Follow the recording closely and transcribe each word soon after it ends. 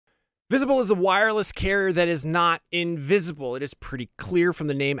Visible is a wireless carrier that is not invisible. It is pretty clear from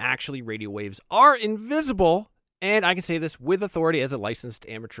the name. Actually, radio waves are invisible, and I can say this with authority as a licensed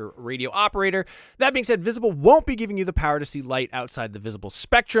amateur radio operator. That being said, Visible won't be giving you the power to see light outside the visible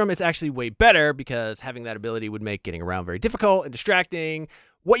spectrum. It's actually way better because having that ability would make getting around very difficult and distracting.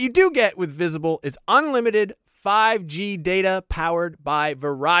 What you do get with Visible is unlimited 5G data powered by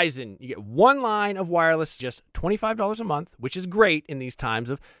Verizon. You get one line of wireless, just $25 a month, which is great in these times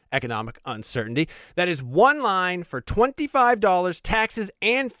of economic uncertainty. That is one line for $25, taxes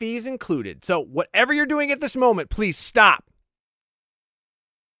and fees included. So whatever you're doing at this moment, please stop.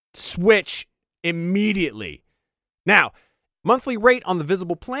 Switch immediately. Now, monthly rate on the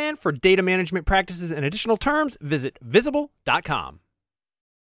Visible plan for data management practices and additional terms, visit visible.com.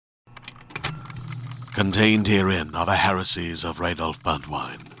 Contained herein are the heresies of Radolf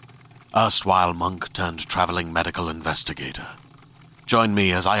Burntwine, erstwhile monk turned traveling medical investigator. Join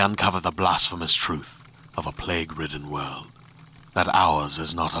me as I uncover the blasphemous truth of a plague-ridden world, that ours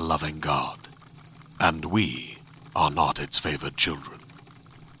is not a loving God, and we are not its favored children.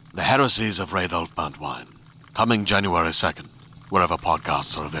 The heresies of Radolf Burntwine, coming January 2nd, wherever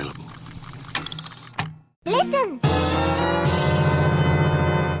podcasts are available. Listen!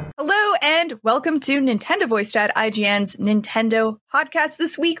 Hello and welcome to Nintendo Voice Chat, IGN's Nintendo podcast.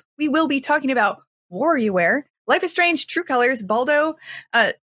 This week we will be talking about WarioWare, Life is Strange, True Colors, Baldo,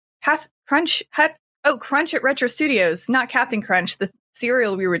 Crunch at Retro Studios, not Captain Crunch, the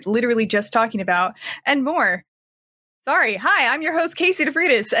cereal we were literally just talking about, and more. Sorry, hi, I'm your host Casey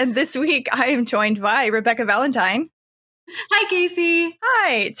DeFritis, and this week I am joined by Rebecca Valentine. Hi, Casey.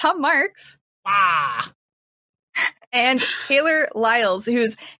 Hi, Tom Marks. Ah. And Taylor Lyles,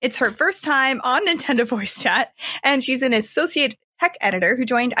 it's her first time on Nintendo Voice Chat, and she's an associate tech editor who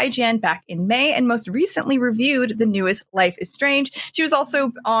joined IGN back in May and most recently reviewed the newest Life is Strange. She was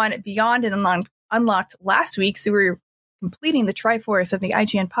also on Beyond and Unlocked last week, so we're completing the Triforce of the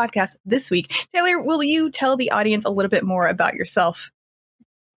IGN podcast this week. Taylor, will you tell the audience a little bit more about yourself?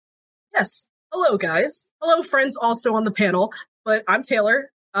 Yes. Hello, guys. Hello, friends also on the panel, but I'm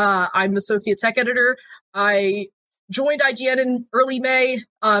Taylor. I'm the associate tech editor. I joined IGN in early May.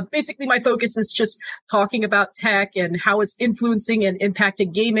 Basically, my focus is just talking about tech and how it's influencing and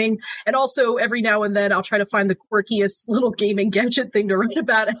impacting gaming. And also, every now and then, I'll try to find the quirkiest little gaming gadget thing to write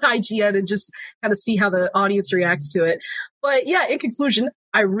about at IGN and just kind of see how the audience reacts to it. But yeah, in conclusion,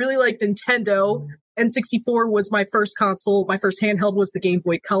 I really like Nintendo. N64 was my first console. My first handheld was the Game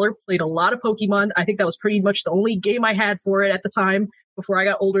Boy Color. Played a lot of Pokemon. I think that was pretty much the only game I had for it at the time, before I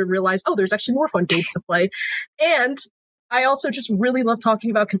got older and realized, oh, there's actually more fun games to play. And I also just really love talking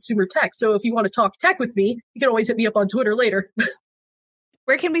about consumer tech. So if you want to talk tech with me, you can always hit me up on Twitter later.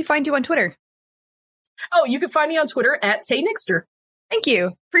 Where can we find you on Twitter? Oh, you can find me on Twitter at TayNixter. Thank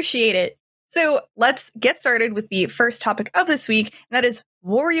you. Appreciate it. So let's get started with the first topic of this week, and that is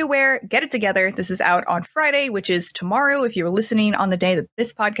WarioWare Get It Together. This is out on Friday, which is tomorrow if you're listening on the day that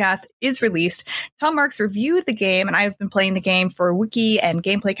this podcast is released. Tom Marks reviewed the game, and I've been playing the game for wiki and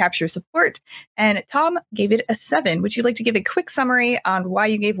gameplay capture support, and Tom gave it a 7. Would you like to give a quick summary on why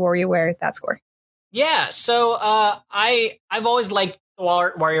you gave WarioWare that score? Yeah, so I've always liked the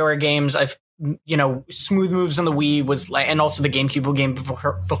WarioWare games. Smooth Moves on the Wii was like, and also the GameCube game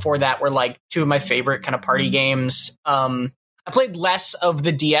before that were like two of my favorite kind of party games. I played less of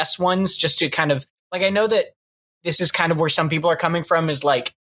the DS ones just to kind of like, I know that this is kind of where some people are coming from, is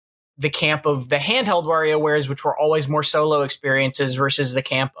like the camp of the handheld WarioWares, which were always more solo experiences, versus the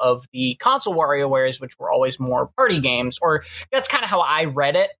camp of the console WarioWares, which were always more party games. Or that's kind of how I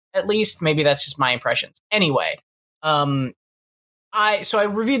read it, at least. Maybe that's just my impressions. Anyway, I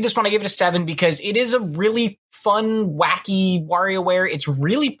reviewed this one. I gave it a 7 because it is a really fun, wacky WarioWare. It's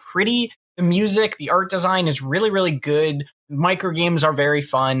really pretty. The music, the art design is really, really good. Micro games are very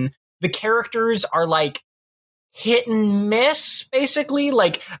fun. The characters are like hit and miss, basically.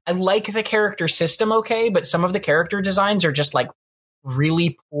 Like, I like the character system okay, but some of the character designs are just like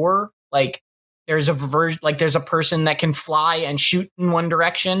really poor. Like, there's a person that can fly and shoot in one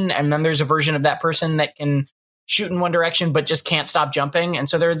direction, and then there's a version of that person that can shoot in one direction but just can't stop jumping. And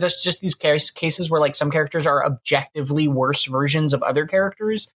so there are just these cases where like some characters are objectively worse versions of other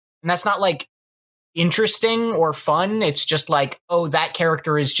characters, and that's not like interesting or fun. It's just like, oh, that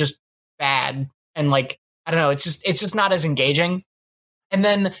character is just bad, and like, I don't know, it's just not as engaging. And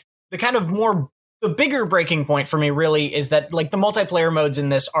then the kind of the bigger breaking point for me really is that like the multiplayer modes in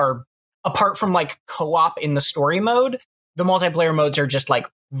this are, apart from like co-op in the story mode, the multiplayer modes are just like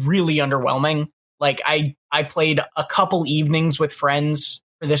really underwhelming. Like I played a couple evenings with friends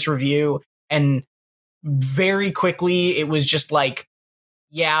for this review, and very quickly it was just like,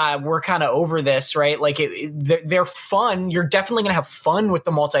 yeah, we're kind of over this, right? Like they're fun. You're definitely going to have fun with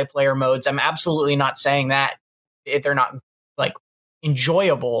the multiplayer modes. I'm absolutely not saying that they're not like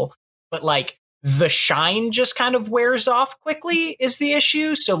enjoyable, but like the shine just kind of wears off quickly is the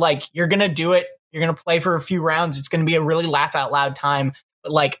issue. So like you're going to do it. You're going to play for a few rounds. It's going to be a really laugh out loud time.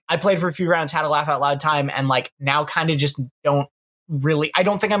 But like I played for a few rounds, had a laugh out loud time, and like now kind of just don't really, I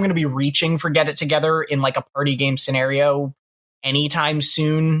don't think I'm going to be reaching for Get It Together in like a party game scenario anytime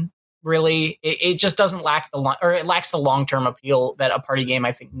soon. Really, it just doesn't lack it lacks the long-term appeal that a party game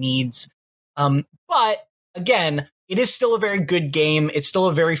I think needs. But again, it is still a very good game. It's still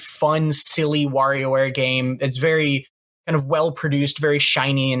a very fun, silly WarioWare game. It's very kind of well produced, very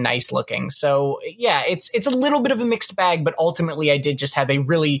shiny and nice looking. So yeah, it's a little bit of a mixed bag, but ultimately I did just have I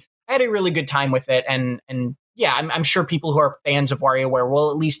had a really good time with it. And yeah, I'm sure people who are fans of WarioWare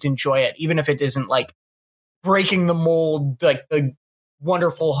will at least enjoy it, even if it isn't like breaking the mold, like the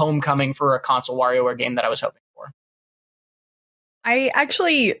wonderful homecoming for a console WarioWare game that I was hoping for.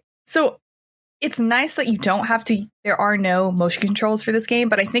 So it's nice that you don't have to, there are no motion controls for this game,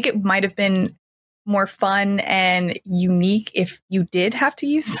 but I think it might have been more fun and unique if you did have to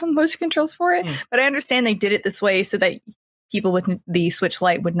use some motion controls for it. But I understand they did it this way so that people with the Switch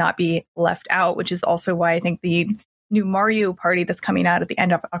Lite would not be left out, which is also why I think the new Mario Party that's coming out at the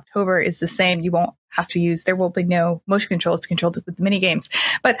end of October is the same. You won't have to use, there will be no motion controls to control with the mini games.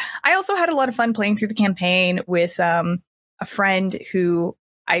 But I also had a lot of fun playing through the campaign with a friend who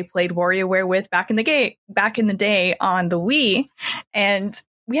I played WarioWare with back in the day on the Wii, and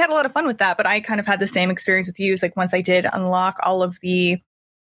we had a lot of fun with that. But I kind of had the same experience with you. It's like once I did unlock all of the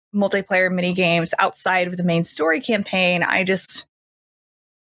multiplayer mini games outside of the main story campaign,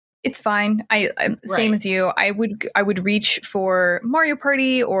 it's fine. Same as you. I would reach for Mario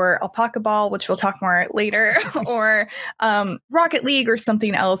Party or Alpaca Ball, which we'll talk more later, or Rocket League or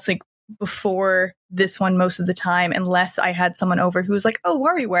something else like before this one most of the time, unless I had someone over who was like, "Oh,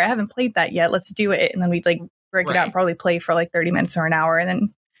 WarioWare, I haven't played that yet. Let's do it." And then we'd like break it out and probably play for like 30 minutes or an hour and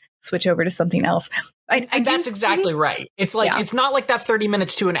then switch over to something else. That's exactly right. It's like, It's not like that 30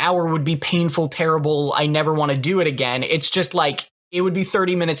 minutes to an hour would be painful, terrible. I never want to do it again. It's just like, it would be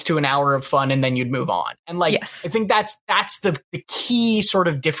 30 minutes to an hour of fun and then you'd move on. And like, yes. I think that's the key sort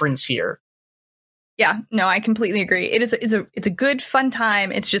of difference here. Yeah, no, I completely agree. It's a good fun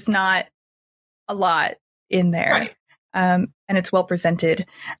time. It's just not a lot in there. Right. And it's well presented.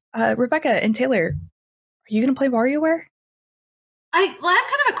 Rebecca and Taylor, are you going to play WarioWare? I have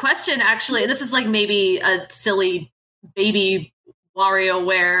kind of a question, actually. This is like maybe a silly baby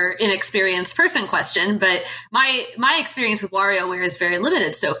WarioWare inexperienced person question, but my experience with WarioWare is very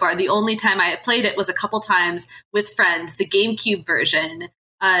limited so far. The only time I have played it was a couple times with friends, the GameCube version,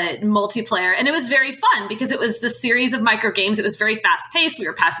 multiplayer, and it was very fun because it was the series of micro games. It was very fast paced. We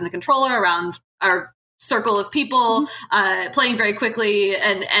were passing the controller around our circle of people, playing very quickly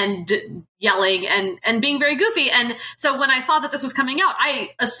and yelling and being very goofy. And so when I saw that this was coming out,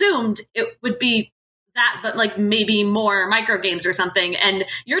 I assumed it would be that, but like maybe more micro games or something. And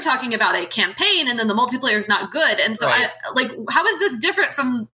you're talking about a campaign, and then the multiplayer is not good. And so right. How is this different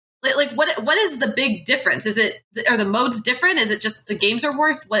from like what is the big difference? Are the modes different? Is it just the games are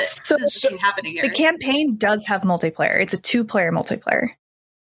worse? What is the thing happening here? The campaign does have multiplayer. It's a 2-player multiplayer,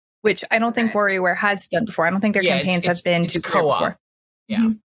 which I don't think WarioWare has done before. I don't think their campaigns have been 2-player before. Yeah.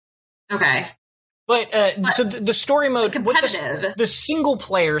 Mm-hmm. Okay. But so the story mode, with the single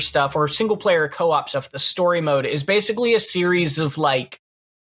player stuff or single player co-op stuff, the story mode is basically a series of like,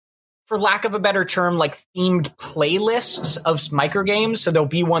 for lack of a better term, like themed playlists of micro games. So there'll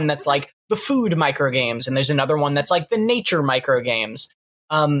be one that's like the food micro games, and there's another one that's like the nature micro games.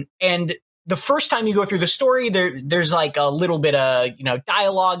 And the first time you go through the story, there's like a little bit of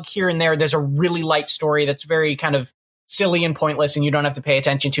dialogue here and there. There's a really light story that's very kind of silly and pointless, and you don't have to pay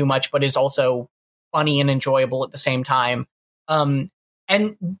attention too much, but is also funny and enjoyable at the same time. And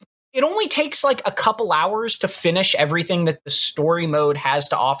it only takes like a couple hours to finish everything that the story mode has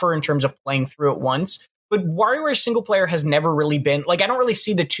to offer in terms of playing through it once. But WarioWare single player has never really been like, I don't really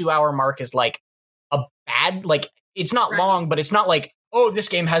see the 2-hour mark as like a bad, like it's not long, but it's not like, oh, this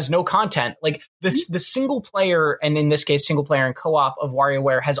game has no content. Like the single player, and in this case, single player and co-op of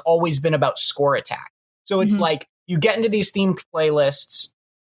WarioWare has always been about score attack. So it's like you get into these themed playlists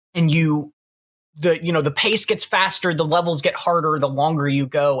and the pace gets faster, the levels get harder the longer you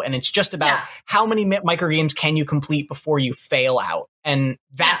go, and it's just about how many micro games can you complete before you fail out. And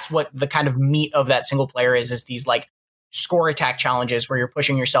that's what the kind of meat of that single player is these like score attack challenges where you're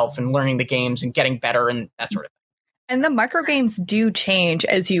pushing yourself and learning the games and getting better and that sort of thing. And the microgames do change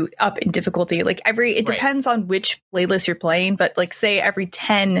as you up in difficulty. Like it depends on which playlist you're playing, but like say every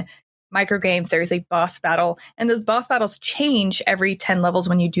 10 microgames there's a boss battle, and those boss battles change every 10 levels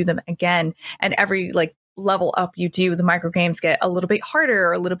when you do them again. And every like level up you do, the microgames get a little bit harder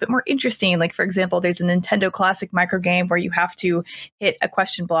or a little bit more interesting. Like for example, there's a Nintendo Classic microgame where you have to hit a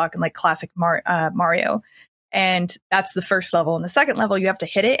question block in like classic Mario. And that's the first level. And the second level, you have to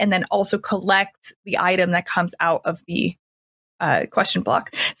hit it and then also collect the item that comes out of the question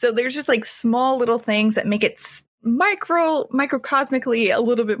block. So there's just like small little things that make it microcosmically a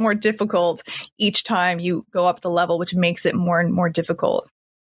little bit more difficult each time you go up the level, which makes it more and more difficult.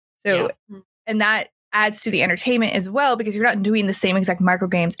 So, and that adds to the entertainment as well, because you're not doing the same exact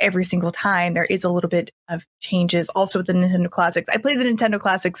microgames every single time. There is a little bit of changes. Also with the Nintendo Classics, I play the Nintendo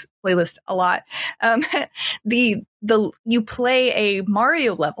Classics playlist a lot. You play a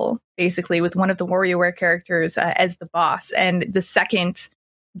Mario level basically with one of the WarioWare characters as the boss, and the second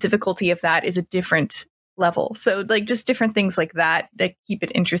difficulty of that is a different level. So like just different things like that keep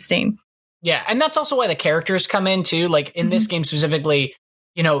it interesting. Yeah, and that's also why the characters come in too. Like in this game specifically,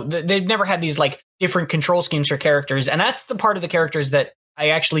 you know, they've never had these like different control schemes for characters. And that's the part of the characters that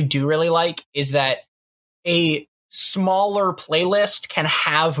I actually do really like, is that a smaller playlist can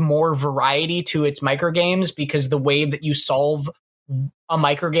have more variety to its microgames, because the way that you solve a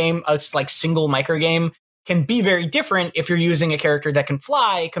microgame, a like single microgame, can be very different if you're using a character that can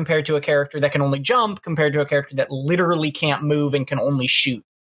fly compared to a character that can only jump, compared to a character that literally can't move and can only shoot.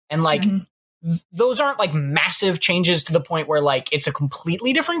 And like, those aren't like massive changes to the point where like it's a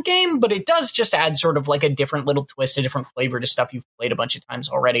completely different game, but it does just add sort of like a different little twist, a different flavor to stuff you've played a bunch of times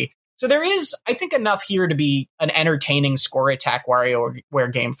already. So there is, I think, enough here to be an entertaining score attack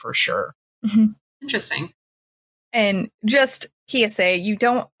WarioWare game for sure. Interesting. And just PSA, you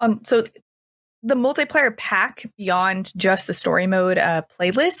don't, so the multiplayer pack beyond just the story mode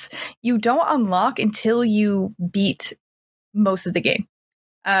playlists, you don't unlock until you beat most of the game.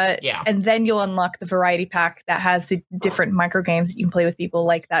 And then you'll unlock the variety pack that has the different micro games that you can play with people,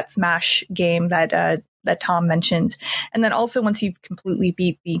 like that Smash game that Tom mentioned. And then also once you completely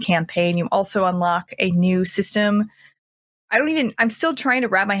beat the campaign, you also unlock a new system. I'm still trying to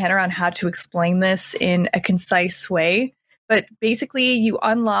wrap my head around how to explain this in a concise way, but basically you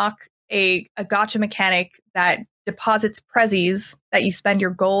unlock a gacha mechanic that deposits prezzies that you spend your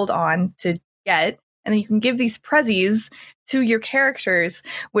gold on to get. And then you can give these prezzies to your characters,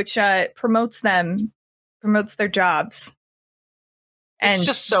 which promotes their jobs. And it's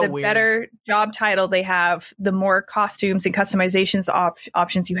just so the weird. Better job title they have, the more costumes and customizations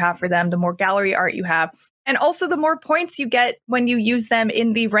options you have for them, the more gallery art you have, and also the more points you get when you use them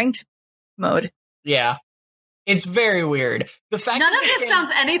in the ranked mode. Yeah. It's very weird. The fact None of this sounds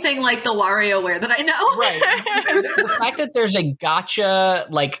anything like the WarioWare that I know. Right. The fact that there's a gacha,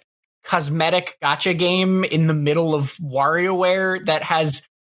 like, cosmetic gacha game in the middle of WarioWare that has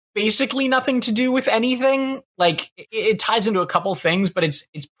basically nothing to do with anything. Like, it ties into a couple things, but it's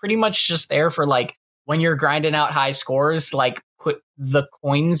pretty much just there for, like, when you're grinding out high scores, like, put the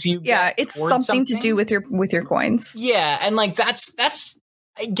coins you get. It's something to do with your coins. Yeah, and, like, that's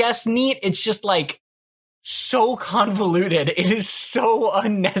I guess neat. It's just, like, so convoluted. It is so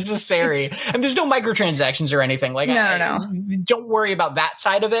unnecessary. And there's no microtransactions or anything. Like, no. Don't worry about that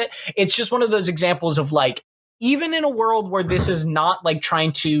side of it. It's just one of those examples of, like, even in a world where this is not like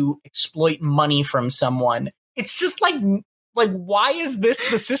trying to exploit money from someone, it's just like why is this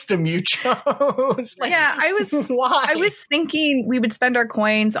the system you chose? Like, yeah, why? I was thinking we would spend our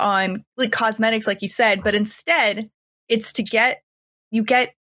coins on like cosmetics, like you said, but instead it's to get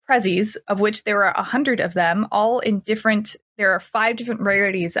prezzies, of which there are 100 of them, all in different. There are 5 different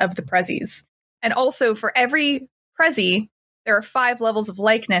rarities of the prezzies, and also for every prezzie, there are 5 levels of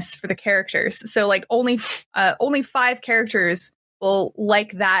likeness for the characters. So, like only 5 characters will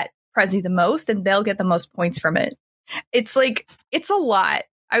like that prezzie the most, and they'll get the most points from it. It's like it's a lot.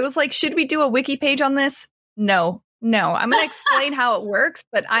 I was like, should we do a wiki page on this? No. I'm going to explain how it works,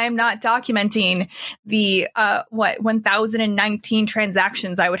 but I am not documenting the 1,019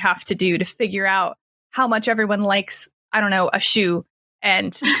 transactions I would have to do to figure how much everyone likes, I don't know, a shoe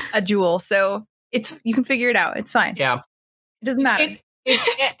and a jewel. So you can figure it out. It's fine. Yeah. It doesn't matter.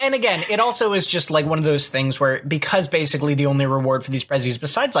 And again, it also is just like one of those things where, because basically the only reward for these prezzies,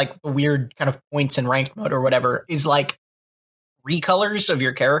 besides like the weird kind of points in ranked mode or whatever, is like recolors of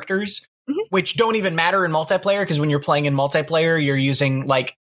your characters. Which don't even matter in multiplayer, because when you're playing in multiplayer, you're using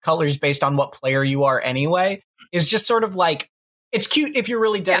like colors based on what player you are anyway. Is just sort of like, it's cute if you're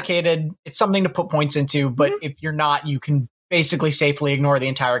really dedicated. Yeah. It's something to put points into, but if you're not, you can basically safely ignore the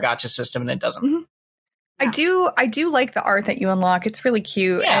entire gacha system and it doesn't. I do like the art that you unlock. It's really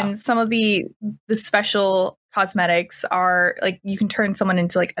cute. Yeah. And some of the special cosmetics are like you can turn someone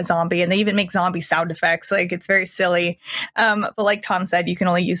into like a zombie, and they even make zombie sound effects. Like it's very silly. But like Tom said, you can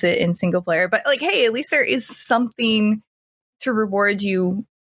only use it in single player. But like, hey, at least there is something to reward you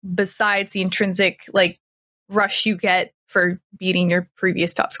besides the intrinsic like rush you get for beating your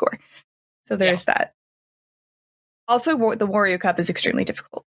previous top score. So there's that. Also, the Wario Cup is extremely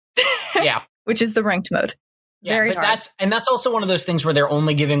difficult. Yeah. Which is the ranked mode. Yeah, Very but hard. that's also one of those things where they're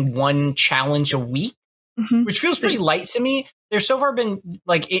only giving one challenge a week, which feels pretty light to me. There's so far been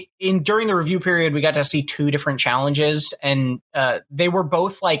like during the review period, we got to see 2 different challenges, and they were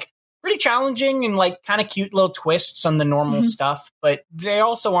both like pretty challenging and like kind of cute little twists on the normal stuff, but they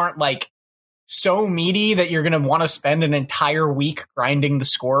also aren't like so meaty that you're going to want to spend an entire week grinding the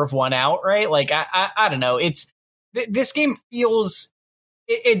score of one out, right? Like I don't know. This game feels.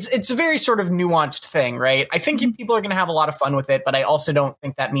 It's a very sort of nuanced thing, right? I think people are going to have a lot of fun with it, but I also don't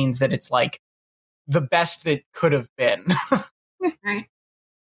think that means that it's like the best that could have been. Right.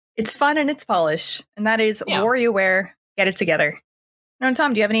 It's fun and it's polished, and that is WarioWare. Get it together. Now,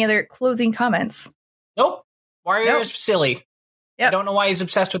 Tom, do you have any other closing comments? Nope. Wario is silly. Yep. I don't know why he's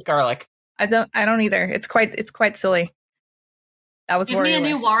obsessed with garlic. I don't either. It's quite silly. That was Give me a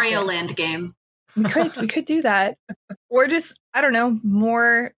new Wario Land game. We could do that. Or just, I don't know,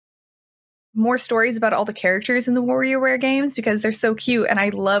 more stories about all the characters in the WarioWare games, because they're so cute and I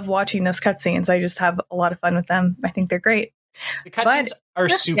love watching those cutscenes. I just have a lot of fun with them. I think they're great. The cutscenes are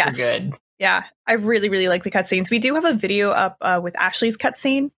super good. Yeah, I really, really like the cutscenes. We do have a video up with Ashley's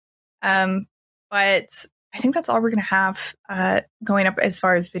cutscene, but I think that's all we're going to have going up as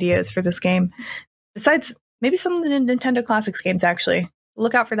far as videos for this game. Besides, maybe some of the Nintendo Classics games, actually.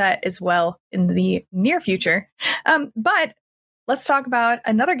 Look out for that as well in the near future. But let's talk about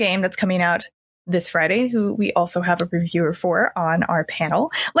another game that's coming out this Friday, who we also have a reviewer for on our panel.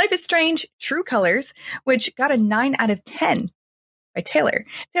 Life is Strange True Colors, which got a 9 out of 10 by Taylor.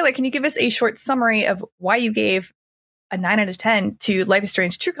 Taylor, can you give us a short summary of why you gave a 9 out of 10 to Life is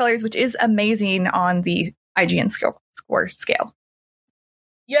Strange True Colors, which is amazing on the IGN score scale?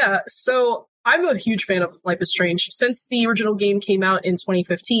 Yeah, so I'm a huge fan of Life is Strange. Since the original game came out in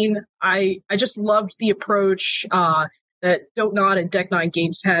 2015, I just loved the approach that Don't Nod and Deck 9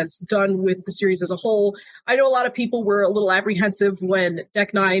 Games has done with the series as a whole. I know a lot of people were a little apprehensive when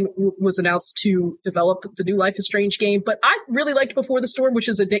Deck 9 was announced to develop the new Life is Strange game, but I really liked Before the Storm, which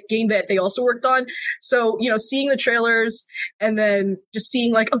is a game that they also worked on. So, seeing the trailers and then just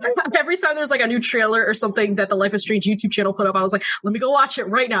seeing like every time there's like a new trailer or something that the Life is Strange YouTube channel put up, I was like, let me go watch it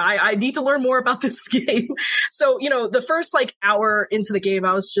right now. I need to learn more about this game. So, the first like hour into the game,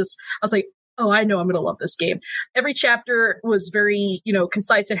 I was like, oh, I know I'm going to love this game. Every chapter was very,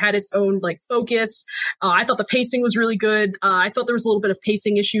 concise. It had its own like focus. I thought the pacing was really good. I thought there was a little bit of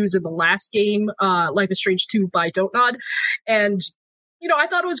pacing issues in the last game, Life is Strange 2 by Don't Nod. And, I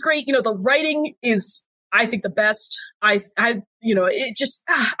thought it was great. The writing is, I think, the best. It just,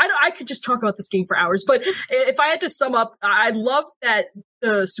 I could just talk about this game for hours. But if I had to sum up, I love that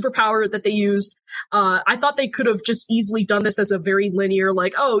the superpower that they used. I thought they could have just easily done this as a very linear,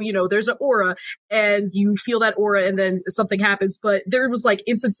 like, there's an aura and you feel that aura and then something happens. But there was like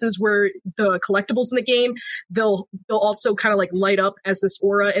instances where the collectibles in the game, they'll also kind of like light up as this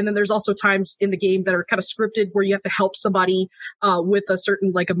aura. And then there's also times in the game that are kind of scripted where you have to help somebody with a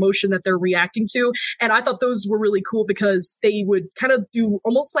certain like emotion that they're reacting to. And I thought those were really cool because they would kind of do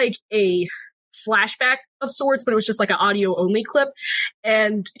almost like a flashback of sorts, but it was just like an audio only clip.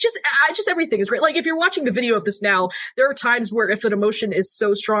 And just everything is great. Like if you're watching the video of this now, there are times where if an emotion is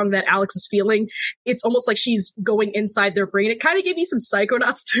so strong that Alex is feeling, it's almost like she's going inside their brain. It kind of gave me some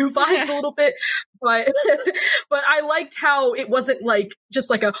Psychonauts 2 vibes a little bit, but I liked how it wasn't like just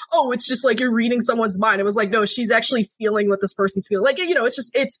like it's just like you're reading someone's mind. It was like, no, she's actually feeling what this person's feeling. Like,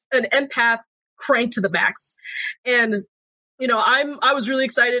 it's an empath cranked to the max. And I was really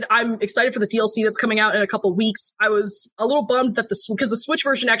excited. I'm excited for the DLC that's coming out in a couple weeks. I was a little bummed that because the Switch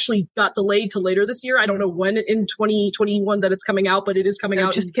version actually got delayed to later this year. I don't know when in 2021 that it's coming out, but it is coming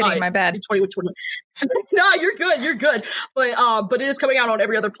out. Just kidding, my bad. In 2021. No, you're good. But it is coming out on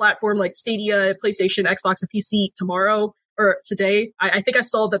every other platform like Stadia, PlayStation, Xbox, and PC tomorrow. Or today. I think I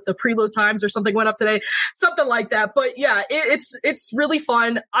saw that the preload times or something went up today, something like that. But yeah, it's really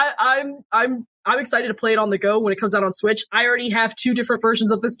fun. I'm excited to play it on the go when it comes out on Switch. I already have 2 different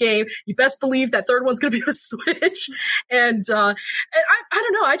versions of this game. You best believe that third one's going to be the Switch. And I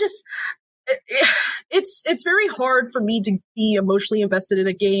don't know. it's very hard for me to be emotionally invested in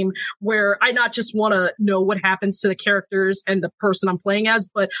a game where I not just want to know what happens to the characters and the person I'm playing as,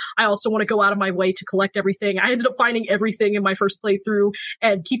 but I also want to go out of my way to collect everything. I ended up finding everything in my first playthrough,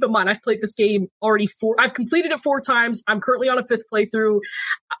 and keep in mind, I've played this game already I've completed it 4 times. I'm currently on a 5th playthrough.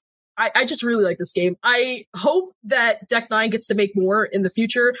 I just really like this game. I hope that Deck 9 gets to make more in the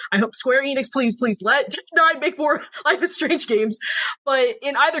future. I hope Square Enix, please let Deck 9 make more Life is Strange games. But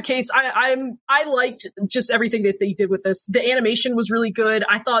in either case, I liked just everything that they did with this. The animation was really good.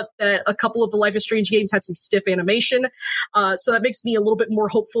 I thought that a couple of the Life is Strange games had some stiff animation. So that makes me a little bit more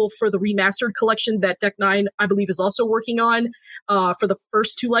hopeful for the remastered collection that Deck 9, I believe, is also working on for the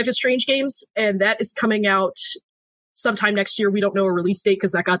first 2 Life is Strange games. And that is coming out sometime next year. We don't know a release date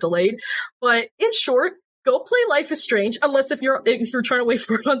because that got delayed. But in short, go play Life is Strange. Unless if you're trying to wait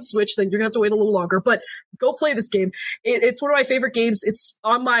for it on Switch, then you're gonna have to wait a little longer. But go play this game. It's one of my favorite games. It's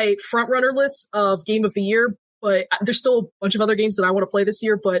on my front runner list of Game of the Year. But there's still a bunch of other games that I want to play this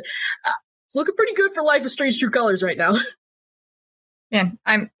year. But it's looking pretty good for Life is Strange True Colors right now. Man,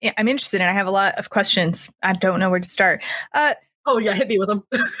 I'm interested, and I have a lot of questions. I don't know where to start. Oh yeah, hit me with them.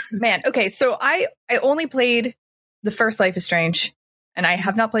 Man, okay, so I only played the first Life is Strange, and I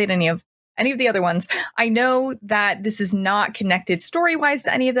have not played any of the other ones. I know that this is not connected story-wise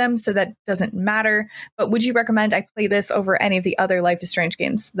to any of them, so that doesn't matter. But would you recommend I play this over any of the other Life is Strange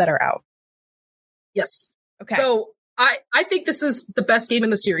games that are out? Yes. Okay. So I think this is the best game in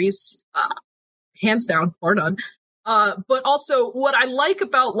the series, hands down, bar none. But also, what I like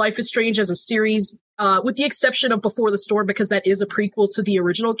about Life is Strange as a series, with the exception of Before the Storm, because that is a prequel to the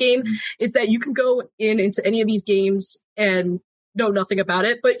original game, is that you can go into any of these games and know nothing about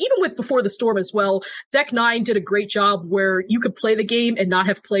it. But even with Before the Storm as well, Deck 9 did a great job where you could play the game and not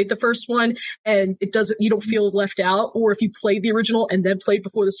have played the first one, and you don't feel left out. Or if you played the original and then played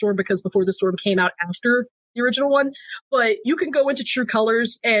Before the Storm, because Before the Storm came out after the original one. But you can go into True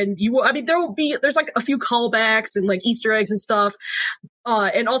Colors and there's like a few callbacks and like Easter eggs and stuff.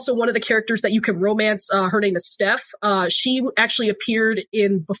 And also one of the characters that you can romance, her name is Steph. She actually appeared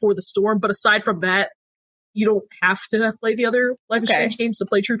in Before the Storm, but aside from that, you don't have to have played the other Life is Strange games to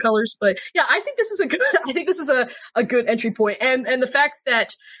play True Colors. But yeah, I think this is a good entry point. And the fact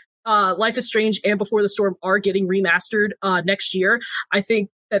that Life is Strange and Before the Storm are getting remastered next year, I think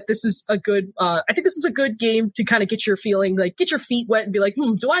that this is a good game to kind of get your feet wet and be like,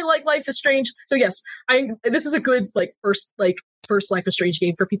 do I like Life is Strange? So yes, this is a good first Life is Strange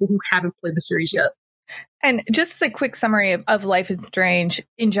game for people who haven't played the series yet. And just as a quick summary of Life is Strange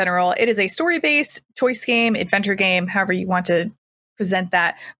in general, it is a story-based choice game, adventure game, however you want to present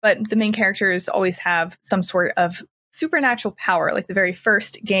that. But the main characters always have some sort of supernatural power. Like the very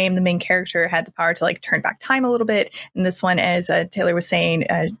first game, the main character had the power to turn back time a little bit. And this one, as Taylor was saying,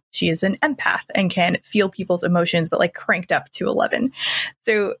 she is an empath and can feel people's emotions, but cranked up to 11.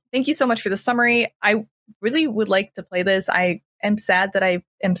 So thank you so much for the summary. I really would like to play this. I am sad that I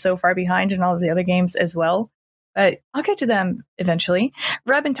am so far behind in all of the other games as well, but I'll get to them eventually.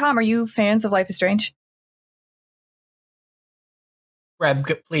 Reb and Tom, are you fans of Life is Strange? Reb,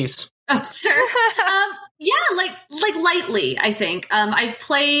 please. Oh, sure. Yeah, lightly, I think. I've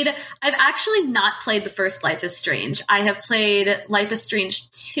actually not played the first Life is Strange. I have played Life is Strange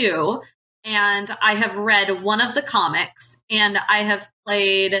 2, and I have read one of the comics, and I have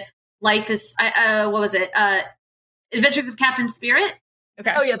played what was it? Adventures of Captain Spirit?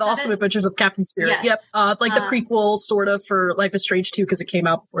 Okay. Oh yeah, the Awesome Adventures of Captain Spirit. Yes. Yep. The prequel sort of for Life is Strange 2, because it came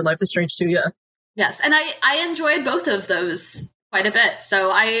out before Life is Strange 2, yeah. Yes, and I enjoyed both of those quite a bit.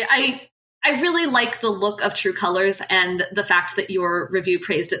 So I really like the look of True Colors, and the fact that your review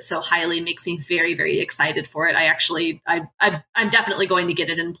praised it so highly makes me very, very excited for it. I'm definitely going to get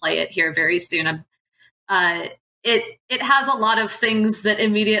it and play it here very soon. It has a lot of things that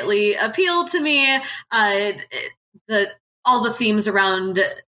immediately appeal to me. All the themes around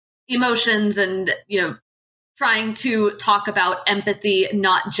emotions and, trying to talk about empathy,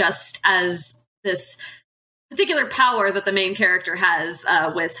 not just as this particular power that the main character has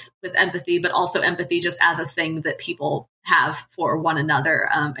with empathy, but also empathy just as a thing that people have for one another,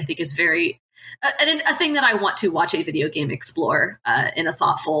 I think is very a thing that I want to watch a video game explore in a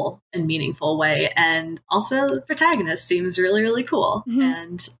thoughtful and meaningful way. And also the protagonist seems really, really cool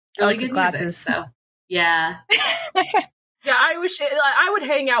and really good music. So yeah. Yeah, I wish I would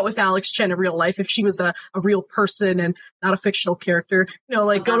hang out with Alex Chen in real life if she was a real person and not a fictional character. Go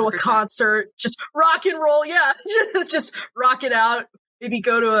 100%. To a concert, just rock and roll. Yeah, just rock it out. Maybe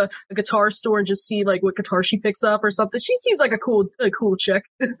go to a guitar store and just see what guitar she picks up or something. She seems like a cool chick.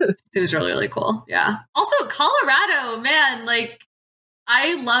 Seems really, really cool. Yeah. Also, Colorado, man,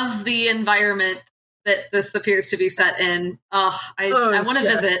 I love the environment that this appears to be set in. I want to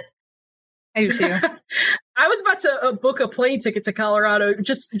visit. I do too. I was about to book a plane ticket to Colorado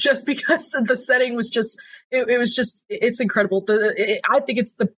just because the setting was it's incredible. I think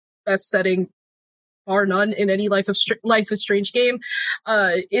it's the best setting, bar none, in any Life is Strange game.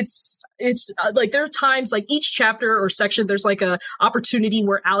 It's like there are times, like each chapter or section, there's like a opportunity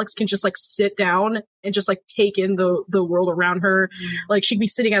where Alex can just like sit down and just like take in the world around her. Like she could be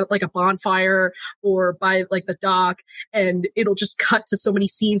sitting at like a bonfire or by like the dock, and it'll just cut to so many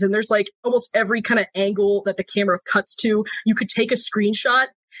scenes. And there's like almost every kind of angle that the camera cuts to. You could take a screenshot,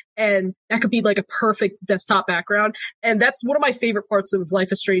 and that could be like a perfect desktop background. And that's one of my favorite parts of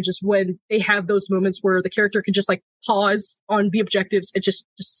Life is Strange, is when they have those moments where the character can just like pause on the objectives and just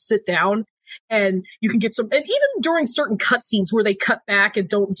sit down, and you can get some, and even during certain cutscenes where they cut back and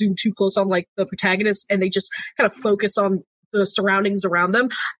don't zoom too close on like the protagonist and they just kind of focus on the surroundings around them.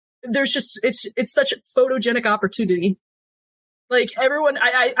 There's just, it's such a photogenic opportunity. Like everyone,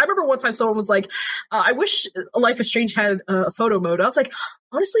 I remember one time someone was like, I wish Life is Strange had a photo mode. I was like,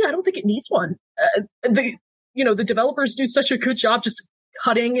 honestly, I don't think it needs one. The developers do such a good job just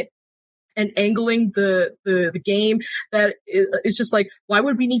cutting and angling the game that it's just like, why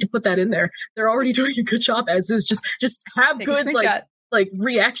would we need to put that in there? They're already doing a good job as is. Just have take good like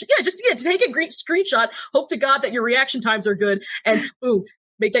reaction. Yeah, take a great screenshot. Hope to God that your reaction times are good, and boom.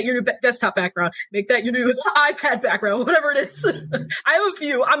 Make that your new desktop background. Make that your new iPad background, whatever it is. I have a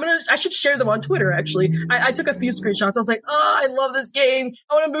few. I should share them on Twitter, actually. I took a few screenshots. I was like, I love this game.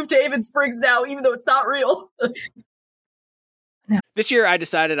 I want to move to Haven Springs now, even though it's not real. This year, I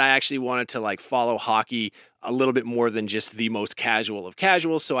decided I actually wanted to like follow hockey a little bit more than just the most casual of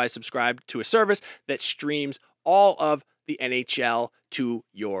casuals. So I subscribed to a service that streams all of the NHL to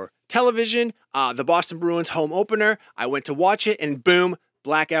your television. The Boston Bruins home opener, I went to watch it, and boom,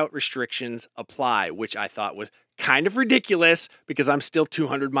 blackout restrictions apply, which I thought was kind of ridiculous because I'm still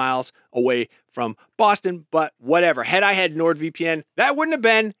 200 miles away from Boston, but whatever. Had I had NordVPN, that wouldn't have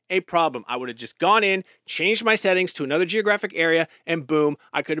been a problem. I would have just gone in, changed my settings to another geographic area, and boom,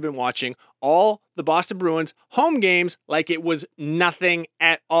 I could have been watching all the Boston Bruins home games like it was nothing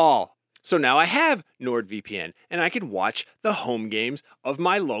at all. So now I have NordVPN, and I can watch the home games of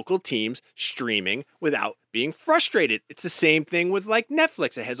my local teams streaming without being frustrated. It's the same thing with like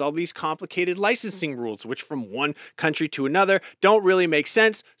Netflix. It has all these complicated licensing rules, which from one country to another don't really make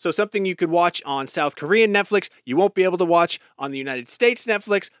sense. So something you could watch on South Korean Netflix, you won't be able to watch on the United States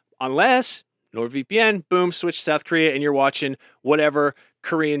Netflix unless NordVPN, boom, switch to South Korea, and you're watching whatever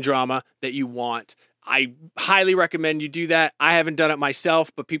Korean drama that you want. I highly recommend you do that. I haven't done it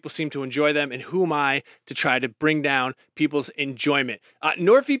myself, but people seem to enjoy them, and who am I to try to bring down people's enjoyment?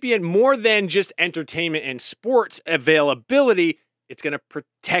 NordVPN, more than just entertainment and sports availability, it's going to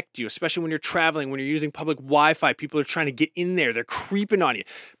protect you, especially when you're traveling, when you're using public Wi-Fi. People are trying to get in there. They're creeping on you.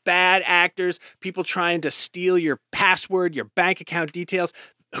 Bad actors, people trying to steal your password, your bank account details.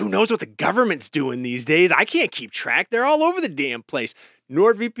 Who knows what the government's doing these days? I can't keep track. They're all over the damn place.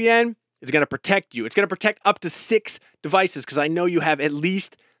 NordVPN, it's going to protect you. It's going to protect up to 6 devices, because I know you have at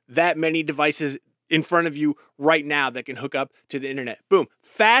least that many devices in front of you right now that can hook up to the internet. Boom.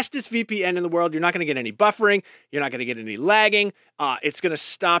 Fastest VPN in the world. You're not going to get any buffering. You're not going to get any lagging. It's going to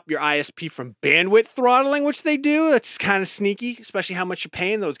stop your ISP from bandwidth throttling, which they do. That's kind of sneaky, especially how much you're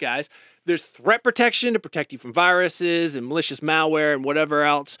paying those guys. There's threat protection to protect you from viruses and malicious malware and whatever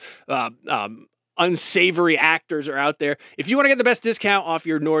else unsavory actors are out there. If you want to get the best discount off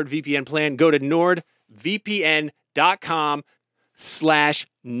your NordVPN plan, go to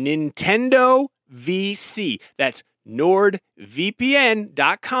nordvpn.com/NintendoVC. That's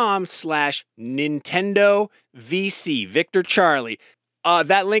nordvpn.com/NintendoVC. Victor Charlie.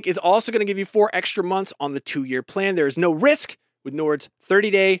 That link is also going to give you 4 extra months on the 2-year plan. There is no risk with Nord's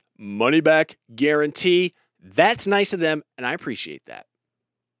 30-day money-back guarantee. That's nice of them, and I appreciate that.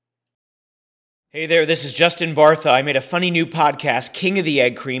 Hey there, this is Justin Bartha. I made a funny new podcast, King of the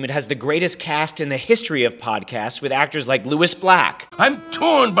Egg Cream. It has the greatest cast in the history of podcasts with actors like Louis Black. I'm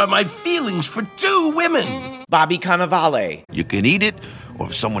torn by my feelings for 2 women. Bobby Cannavale. You can eat it, or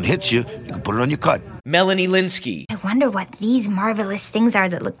if someone hits you, you can put it on your cut. Melanie Linsky. I wonder what these marvelous things are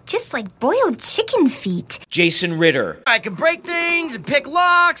that look just like boiled chicken feet. Jason Ritter. I can break things and pick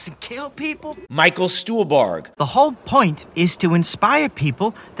locks and kill people. Michael Stuhlbarg. The whole point is to inspire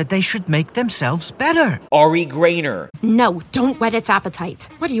people that they should make themselves better. Ari Grainer. No, don't whet its appetite.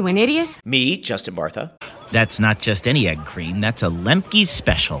 What are you, an idiot? Me, Justin Bartha. That's not just any egg cream, that's a Lemke's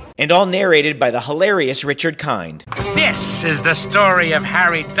special. And all narrated by the hilarious Richard Kind. This is the story of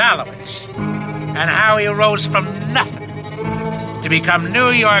Harry Dalowitz and how he rose from nothing to become New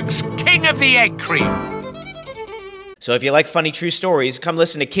York's King of the Egg Cream. So if you like funny true stories, come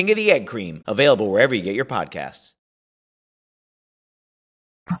listen to King of the Egg Cream, available wherever you get your podcasts.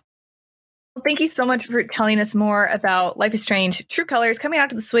 Well, thank you so much for telling us more about Life is Strange True Colors coming out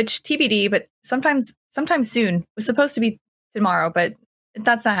to the Switch TBD, but sometime soon. It was supposed to be tomorrow, but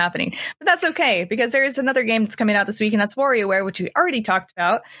that's not happening. But that's okay, because there is another game that's coming out this week, and that's WarioWare, which we already talked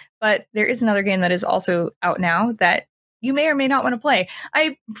about. But there is another game that is also out now that you may or may not want to play.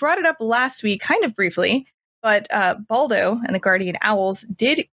 I brought it up last week, kind of briefly, but Baldo and the Guardian Owls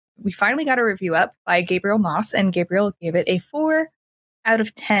we finally got a review up by Gabriel Moss, and Gabriel gave it a 4 out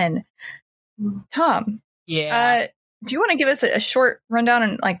of 10. Tom, do you want to give us a short rundown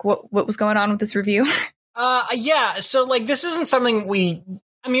on like what was going on with this review? Yeah. So like, this isn't something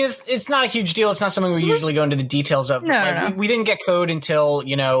it's not a huge deal. It's not something we usually go into the details of. No. We didn't get code until,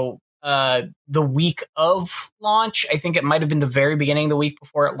 the week of launch. I think it might've been the very beginning of the week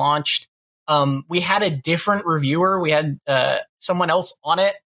before it launched. We had a different reviewer. We had someone else on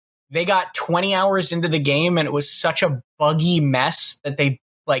it. They got 20 hours into the game, and it was such a buggy mess that they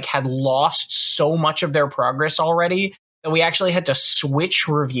had lost so much of their progress already that we actually had to switch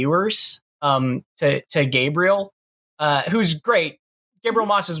reviewers to Gabriel, who's great. Gabriel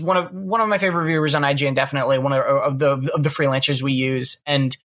Moss is one of my favorite reviewers on IGN, definitely one of the freelancers we use,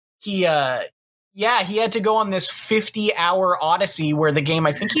 and he had to go on this 50-hour odyssey where the game,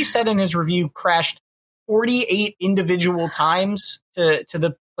 I think he said in his review, crashed 48 individual times to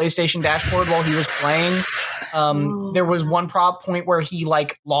the PlayStation dashboard while he was playing. There was one point where he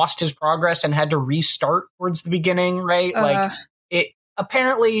lost his progress and had to restart towards the beginning, right?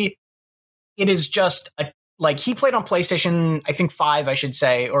 Apparently it is just he played on PlayStation, I think 5, I should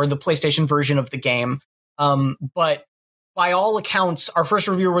say, or the PlayStation version of the game. But by all accounts, our first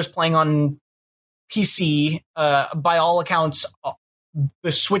reviewer was playing on PC. By all accounts,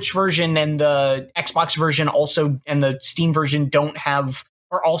 the Switch version and the Xbox version also, and the Steam version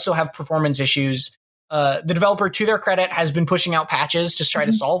also have performance issues. The developer, to their credit, has been pushing out patches to try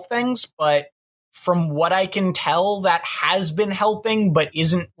to solve things, but from what I can tell, that has been helping, but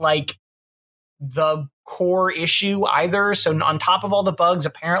isn't the core issue either. So on top of all the bugs,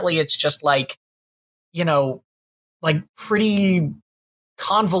 apparently it's just pretty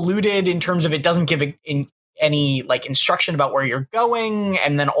convoluted in terms of it doesn't give any instruction about where you're going,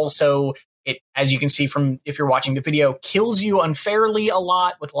 and then also it, as you can see from if you're watching the video, kills you unfairly a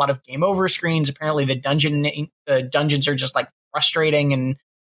lot with a lot of game over screens. Apparently the dungeons are just frustrating and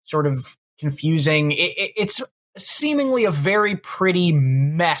sort of confusing. It's seemingly a very pretty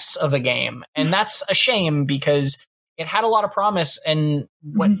mess of a game, and that's a shame because it had a lot of promise. And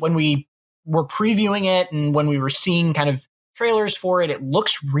when we were previewing it and when we were seeing kind of trailers for it, it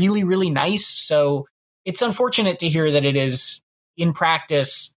looks really, really nice. So it's unfortunate to hear that it is in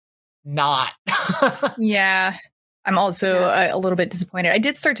practice not. Yeah, I'm also a little bit disappointed. I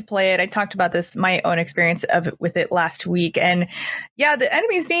did start to play it. I talked about my own experience with it last week, and yeah, the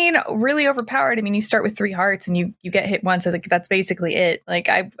enemies being really overpowered. I mean, you start with 3 hearts and you get hit once. I think that's basically it.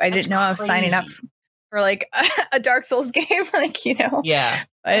 I didn't know I was signing up for a Dark Souls game. Yeah,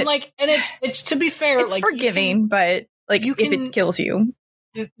 but, and it's to be fair, it's forgiving, but if it kills you.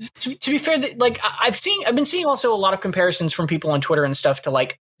 To be fair, I've been seeing also a lot of comparisons from people on Twitter and stuff to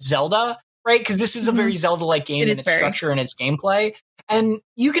Zelda, right? Because this is a very Zelda-like game in its structure and its gameplay. And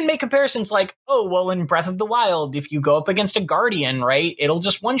you can make comparisons in Breath of the Wild, if you go up against a Guardian, right, it'll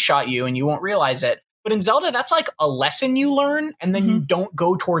just one-shot you and you won't realize it. But in Zelda, that's a lesson you learn, and then you don't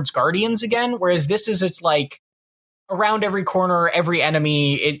go towards Guardians again. Whereas it's around every corner, every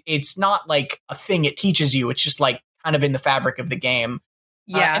enemy, it's not a thing it teaches you. It's just kind of in the fabric of the game.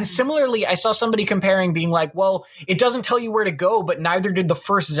 Yeah. And similarly, I saw somebody comparing, being well, it doesn't tell you where to go, but neither did the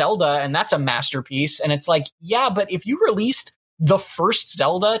first Zelda, and that's a masterpiece. And it's yeah, but if you released the first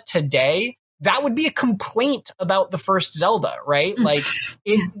Zelda today, that would be a complaint about the first Zelda, right?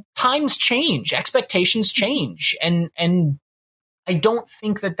 Times change, expectations change. And I don't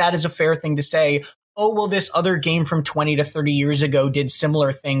think that is a fair thing to say, oh, well, this other game from 20 to 30 years ago did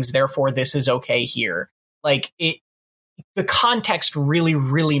similar things, therefore this is okay here. The context really,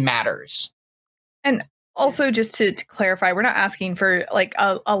 really matters. And also, just to clarify, we're not asking for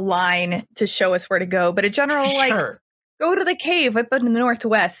a line to show us where to go, but a general go to the cave up in the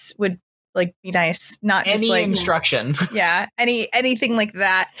northwest would be nice. Not any just instruction. Yeah, anything like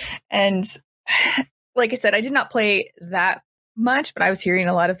that. And like I said, I did not play that much, but I was hearing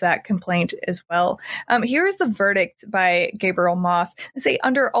a lot of that complaint as well. Here is the verdict by Gabriel Moss. They say,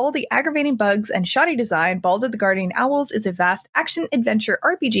 under all the aggravating bugs and shoddy design, Baldur the Guardian Owls is a vast action-adventure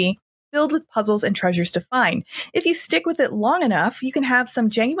RPG filled with puzzles and treasures to find. If you stick with it long enough, you can have some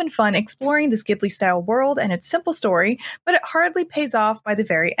genuine fun exploring this Ghibli-style world and its simple story, but it hardly pays off by the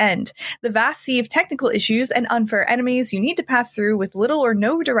very end. The vast sea of technical issues and unfair enemies you need to pass through with little or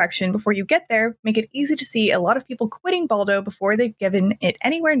no direction before you get there make it easy to see a lot of people quitting Baldo before they've given it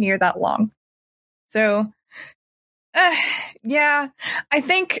anywhere near that long. So, yeah, I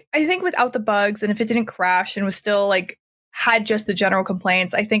think without the bugs, and if it didn't crash and was still like had just the general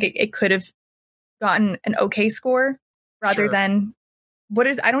complaints, I think it could have gotten an okay score rather than what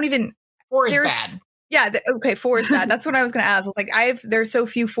is. I don't even. 4 is bad. Yeah, okay, 4 is bad. That's what I was going to ask. I was like, there's so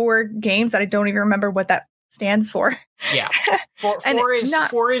few 4 games that I don't even remember what that stands for. Yeah,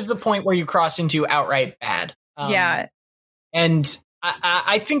 4 is the point where you cross into outright bad. Yeah, and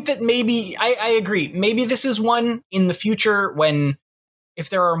I think that maybe I agree. Maybe this is one in the future when,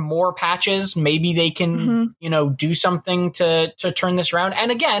 if there are more patches, maybe they can, do something to turn this around. And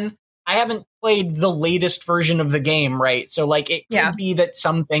again, I haven't played the latest version of the game, right? So like it could be that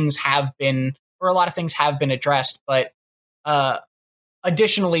some things have been, or a lot of things have been addressed. But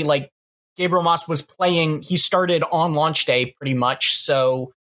additionally, like Gabriel Moss was playing, he started on launch day pretty much.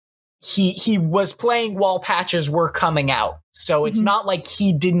 So he was playing while patches were coming out. So it's not like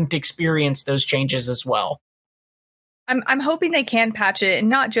he didn't experience those changes as well. I'm hoping they can patch it, and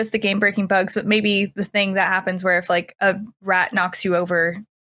not just the game-breaking bugs, but maybe the thing that happens where if like a rat knocks you over,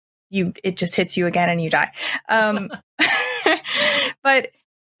 it just hits you again and you die. But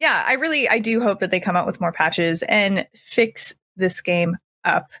yeah, I do hope that they come out with more patches and fix this game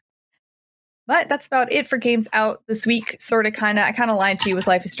up. But that's about it for games out this week. I kind of lied to you with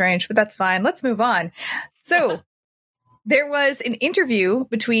Life is Strange, but that's fine. Let's move on. So there was an interview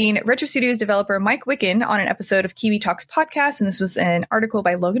between Retro Studios developer Mike Wicken on an episode of Kiwi Talks podcast, and this was an article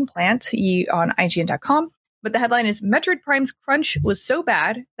by Logan Plant on IGN.com. But the headline is, Metroid Prime's crunch was so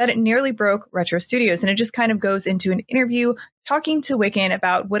bad that it nearly broke Retro Studios. And it just kind of goes into an interview talking to Wicken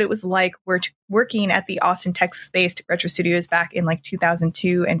about what it was like working at the Austin, Texas-based Retro Studios back in like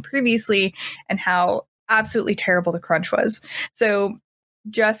 2002 and previously, and how absolutely terrible the crunch was. So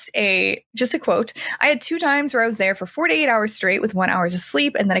just a quote, I had 2 times where I was there for 48 hours straight with 1 hour of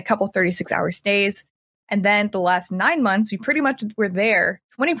sleep and then a couple 36-hour days. And then the last 9 months, we pretty much were there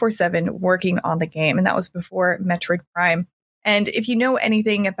 24/7 working on the game. And that was before Metroid Prime. And if you know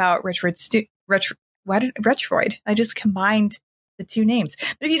anything about Retroid, I just combined the 2 names.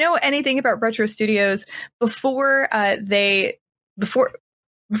 But if you know anything about Retro Studios, before they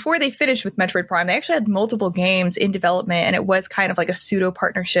finished with Metroid Prime, they actually had multiple games in development, and it was kind of like a pseudo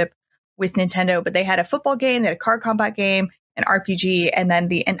partnership with Nintendo. But they had a football game, they had a car combat game, an RPG, and then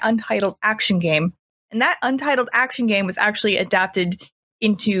an untitled action game. And that untitled action game was actually adapted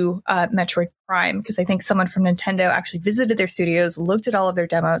into Metroid Prime, because I think someone from Nintendo actually visited their studios, looked at all of their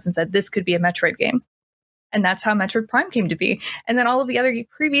demos, and said, this could be a Metroid game. And that's how Metroid Prime came to be. And then all of the other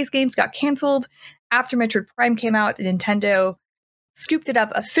previous games got canceled. After Metroid Prime came out, Nintendo scooped it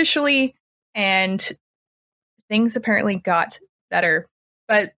up officially, and things apparently got better.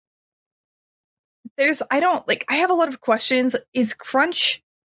 But I have a lot of questions. Is crunch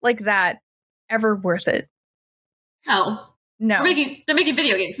like that ever worth it? No. They're making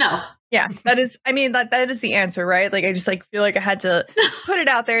video games. No. Yeah, that is the answer, right? Like, I just feel like I had to put it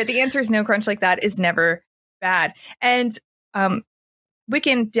out there. The answer is no. Crunch like that is never bad. And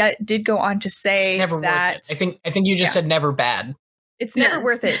Wicken did go on to say never that worth it. I think you just said never bad. It's never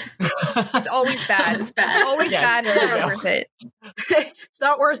worth it. It's always bad. It's always bad. It's never worth it. It's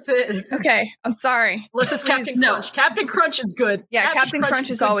not worth it. Okay, I'm sorry. Unless it's Captain Crunch. Captain Crunch is good. Yeah, Captain Crunch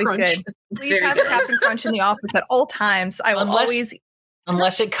is always good. Please have Captain Crunch in the office at all times. I will always...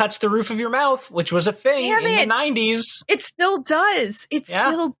 Unless it cuts the roof of your mouth, which was a thing in the 90s. It still does.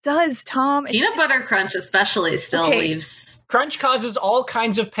 Still does, Tom. Peanut butter crunch especially still leaves. Crunch causes all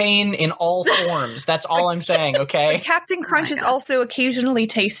kinds of pain in all forms. That's all I'm saying, okay? Captain Crunch is also occasionally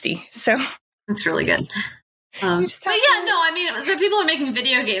tasty, so... It's really good. The people are making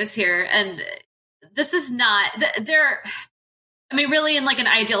video games here, and this is not... really, in like an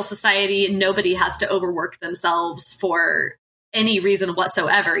ideal society, nobody has to overwork themselves for any reason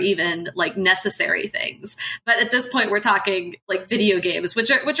whatsoever, even like necessary things. But at this point, we're talking like video games,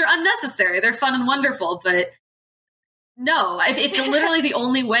 which are unnecessary. They're fun and wonderful, but no, if literally the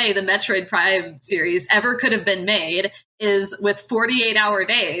only way the Metroid Prime series ever could have been made is with 48-hour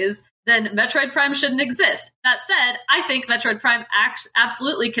days, then Metroid Prime shouldn't exist. That said, I think Metroid Prime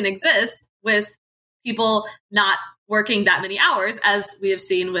absolutely can exist with people not working that many hours, as we have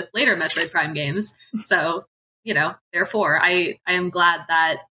seen with later Metroid Prime games. So, therefore, I am glad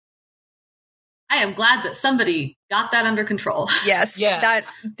that I am glad that somebody got that under control. Yes, that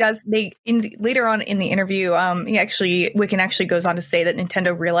does. Later on in the interview, Wiccan actually goes on to say that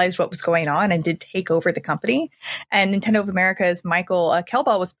Nintendo realized what was going on and did take over the company. And Nintendo of America's Michael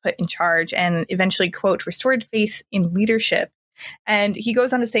Kelball was put in charge and eventually, quote, restored faith in leadership. And he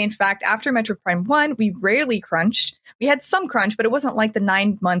goes on to say, in fact, after Metroid Prime 1, we rarely crunched. We had some crunch, but it wasn't like the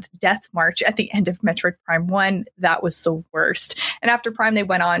 9-month death march at the end of Metroid Prime 1. That was the worst. And after Prime, they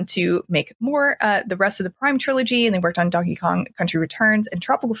went on to make more, the rest of the Prime trilogy, and they worked on Donkey Kong Country Returns and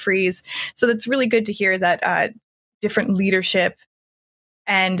Tropical Freeze. So that's really good to hear that different leadership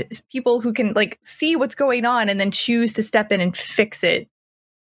and people who can like see what's going on and then choose to step in and fix it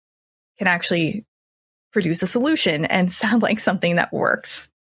can actually produce a solution and sound like something that works.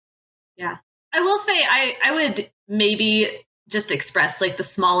 Yeah. I will say I would maybe just express like the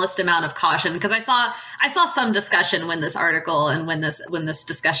smallest amount of caution, because I saw some discussion when this article and when this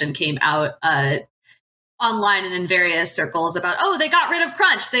discussion came out online and in various circles about, oh, they got rid of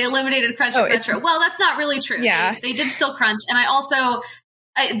crunch, they eliminated crunch in Metro. Well, that's not really true. Yeah. They did still crunch.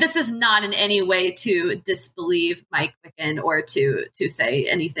 And this is not in any way to disbelieve Mike Wiccan or to say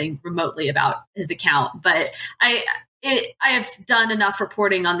anything remotely about his account, but I have done enough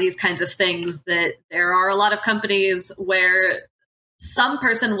reporting on these kinds of things that there are a lot of companies where some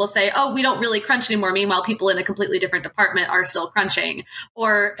person will say, oh, we don't really crunch anymore. Meanwhile, people in a completely different department are still crunching,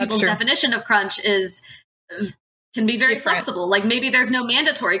 or people's definition of crunch can be very flexible. Like maybe there's no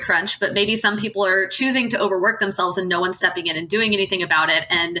mandatory crunch, but maybe some people are choosing to overwork themselves and no one's stepping in and doing anything about it.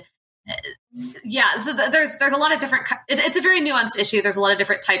 And so there's a lot of different, it's a very nuanced issue. There's a lot of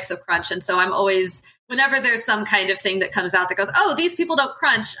different types of crunch. And so I'm always, whenever there's some kind of thing that comes out that goes, oh, these people don't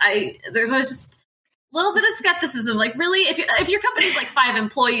crunch, there's always just a little bit of skepticism. Like, really, if your company's like 5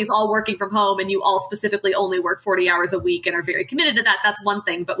 employees all working from home and you all specifically only work 40 hours a week and are very committed to that, that's one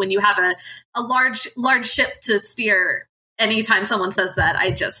thing. But when you have a large ship to steer, anytime someone says that,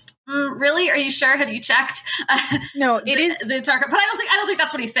 I just, really? Are you sure? Have you checked? No, it is the target. But I don't think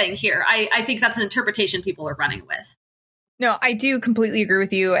that's what he's saying here. I think that's an interpretation people are running with. No, I do completely agree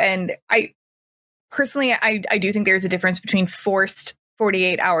with you. And I personally, I do think there's a difference between forced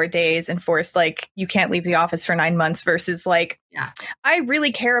 48-hour days and forced, like, you can't leave the office for 9 months versus like, I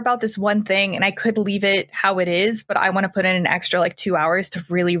really care about this one thing and I could leave it how it is, but I want to put in an extra like 2 hours to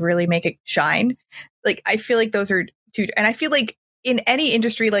really, really make it shine. Like, I feel like those are two. And I feel like in any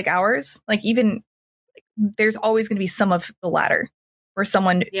industry like ours, like even there's always going to be some of the latter where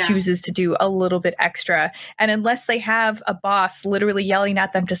someone chooses to do a little bit extra. And unless they have a boss literally yelling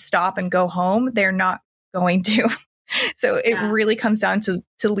at them to stop and go home, they're not going to. So it really comes down to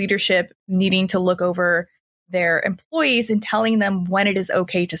leadership needing to look over their employees and telling them when it is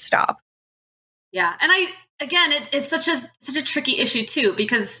okay to stop. Yeah. And it's such a tricky issue too,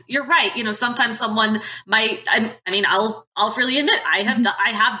 because you're right. You know, sometimes someone might, I'll freely admit I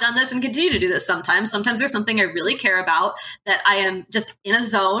have done this and continue to do this sometimes. Sometimes there's something I really care about that I am just in a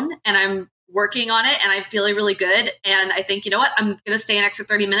zone and I'm working on it and I'm feeling really good. And I think, you know what, I'm going to stay an extra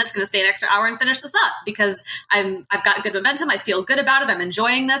 30 minutes, going to stay an extra hour and finish this up because I've got good momentum. I feel good about it. I'm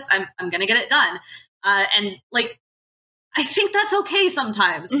enjoying this. I'm going to get it done. And like, I think that's okay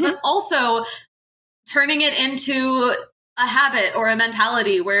sometimes, but also turning it into a habit or a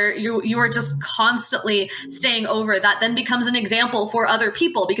mentality where you are just constantly staying over, that then becomes an example for other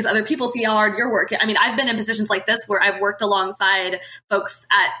people because other people see how hard you're working. I mean, I've been in positions like this where I've worked alongside folks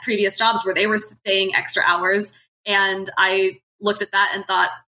at previous jobs where they were staying extra hours. And I looked at that and thought,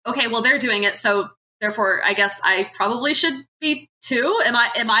 okay, well, they're doing it. So therefore, I guess I probably should be too. Do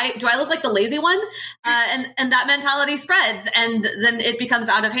I look like the lazy one? And that mentality spreads and then it becomes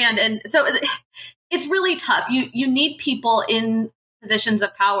out of hand. And so it's really tough. You need people in positions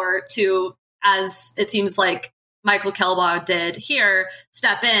of power to, as it seems like Michael Kelbaugh did here,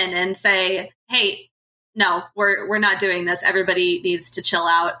 step in and say, hey, no, we're not doing this. Everybody needs to chill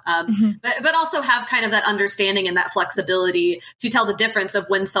out. But also have kind of that understanding and that flexibility to tell the difference of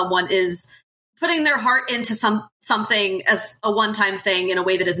when someone is putting their heart into something as a one-time thing in a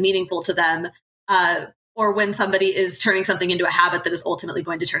way that is meaningful to them, or when somebody is turning something into a habit that is ultimately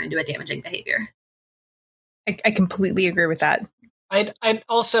going to turn into a damaging behavior. I completely agree with that. I'd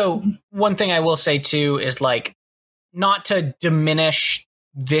also, one thing I will say too is like, not to diminish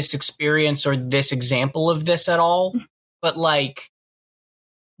this experience or this example of this at all, but like,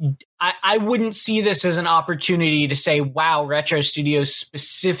 I wouldn't see this as an opportunity to say, wow, Retro Studios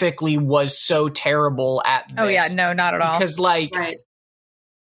specifically was so terrible at this. Oh yeah, no, not at all. Because like,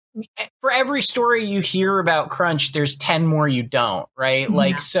 for every story you hear about crunch, there's 10 more you don't, right?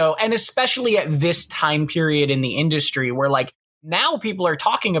 Like, so, and especially at this time period in the industry where like now people are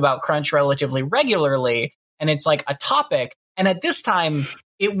talking about crunch relatively regularly, and it's like a topic. And at this time,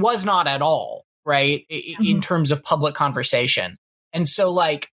 it was not at all, right? In terms of public conversation. And so,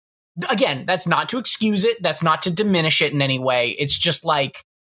 like, again, that's not to excuse it. That's not to diminish it in any way. It's just like,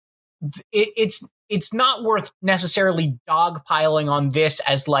 it's not worth necessarily dogpiling on this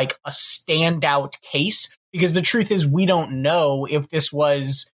as like a standout case, because the truth is we don't know if this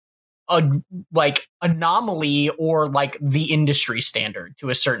was a like anomaly or like the industry standard to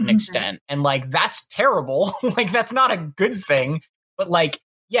a certain extent. And like, that's terrible. Like, that's not a good thing. But like,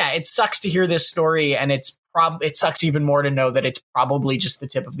 yeah, it sucks to hear this story, and it sucks even more to know that it's probably just the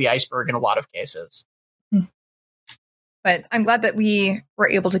tip of the iceberg in a lot of cases. But I'm glad that we were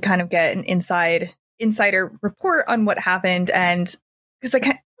able to kind of get an insider report on what happened, and because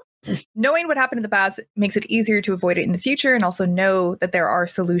like knowing what happened in the past makes it easier to avoid it in the future, and also know that there are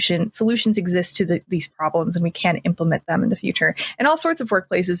solutions exist to these problems, and we can implement them in the future. And all sorts of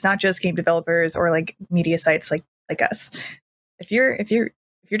workplaces, not just game developers or like media sites like us. If your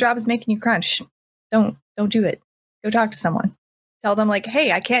job is making you crunch, don't do it. Go talk to someone. Tell them like,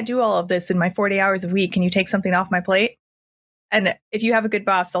 hey, I can't do all of this in my 40 hours a week. Can you take something off my plate? And if you have a good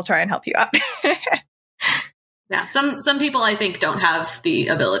boss, they'll try and help you out. Yeah, some people I think don't have the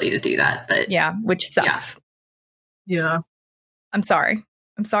ability to do that, but yeah, which sucks. Yeah. I'm sorry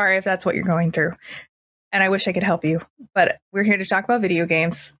if that's what you're going through, and I wish I could help you, but we're here to talk about video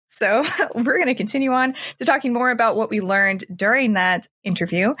games. So we're going to continue on to talking more about what we learned during that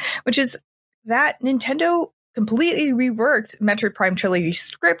interview, which is that Nintendo completely reworked Metroid Prime Trilogy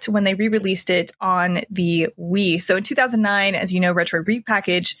script when they re-released it on the Wii. So in 2009, as you know, Retro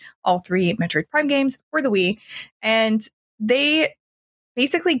repackaged all 3 Metroid Prime games for the Wii, and they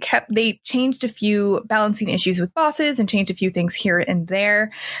basically they changed a few balancing issues with bosses and changed a few things here and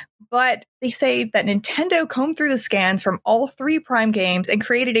there. But they say that Nintendo combed through the scans from all 3 Prime games and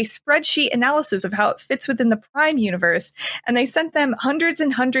created a spreadsheet analysis of how it fits within the Prime universe. And they sent them hundreds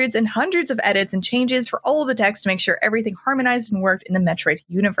and hundreds and hundreds of edits and changes for all of the text to make sure everything harmonized and worked in the Metroid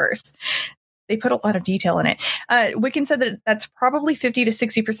universe. They put a lot of detail in it. Wiccan said that that's probably 50 to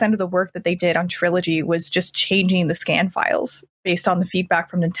 60% of the work that they did on Trilogy was just changing the scan files based on the feedback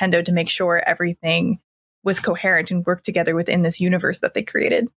from Nintendo to make sure everything was coherent and worked together within this universe that they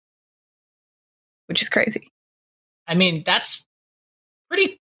created. Which is crazy. I mean, that's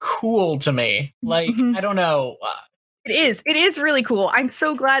pretty cool to me. Like, I don't know. It is really cool. I'm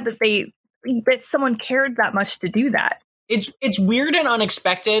so glad that someone cared that much to do that. It's weird and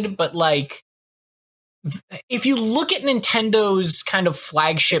unexpected, but like, if you look at Nintendo's kind of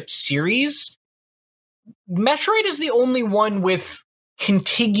flagship series, Metroid is the only one with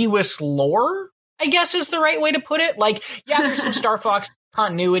contiguous lore, I guess is the right way to put it. Like, yeah, there's some Star Fox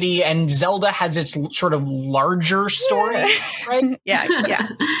continuity, and Zelda has its sort of larger story, right? Yeah.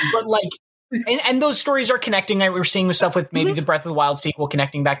 But like, and those stories are connecting. Right? We're seeing stuff with maybe the Breath of the Wild sequel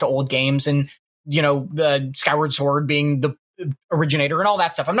connecting back to old games, and you know, the Skyward Sword being the originator and all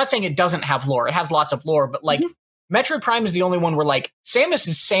that stuff. I'm not saying it doesn't have lore; it has lots of lore, but like, Metroid Prime is the only one where like Samus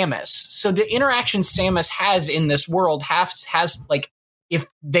is Samus. So the interaction Samus has in this world has like, if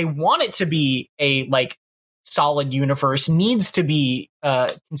they want it to be a like solid universe, needs to be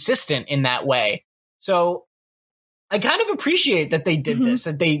consistent in that way. So I kind of appreciate that they did this,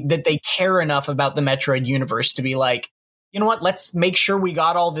 that they care enough about the Metroid universe to be like, you know what, let's make sure we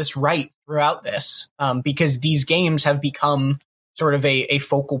got all this right throughout this, because these games have become sort of a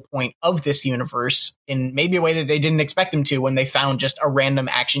focal point of this universe in maybe a way that they didn't expect them to when they found just a random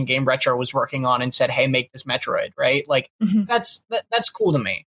action game Retro was working on and said, hey, make this Metroid, right? Like, that's cool to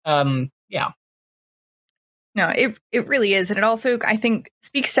me. Yeah. No, it really is. And it also, I think,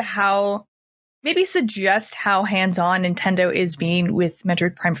 speaks to how, maybe suggest how hands-on Nintendo is being with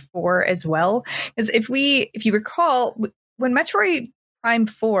Metroid Prime 4 as well. Because if you recall, when Metroid Prime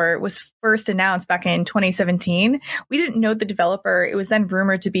 4 was first announced back in 2017, we didn't know the developer. It was then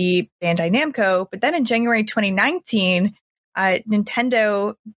rumored to be Bandai Namco. But then in January 2019,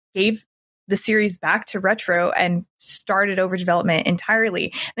 Nintendo gave the series back to Retro and started over development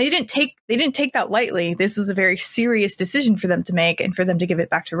entirely. They didn't take that lightly. This was a very serious decision for them to make and for them to give it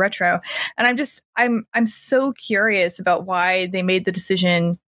back to Retro. And I'm so curious about why they made the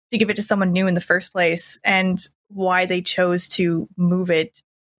decision to give it to someone new in the first place and why they chose to move it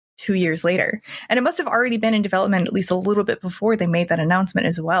 2 years later. And it must have already been in development at least a little bit before they made that announcement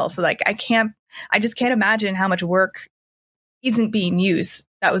as well. So like, I just can't imagine how much work isn't being used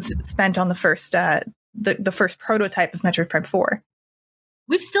that was spent on the first the first prototype of Metroid Prime 4.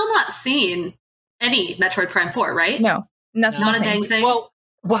 We've still not seen any Metroid Prime 4, right? No, nothing. Not a dang thing. Well,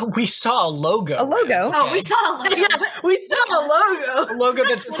 Well, we saw a logo. A logo. Okay? Oh, we saw a logo. Yeah, we saw a logo. A logo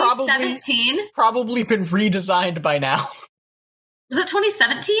that's probably been redesigned by now. Was it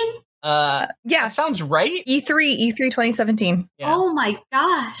 2017? Yeah. That sounds right. E3 2017. Yeah. Oh my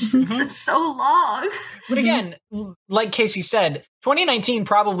gosh, it's so long. But again, like Casey said, 2019,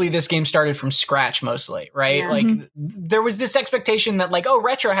 probably this game started from scratch mostly, right? Yeah. Like there was this expectation that like, oh,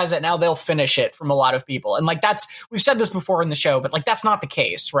 Retro has it now, they'll finish it from a lot of people. And like we've said this before in the show, but like that's not the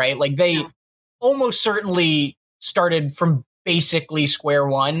case, right? Like they almost certainly started from basically square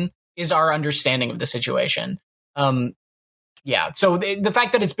one is our understanding of the situation. Yeah, so the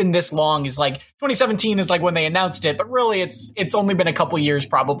fact that it's been this long is like 2017 is like when they announced it, but really it's only been a couple years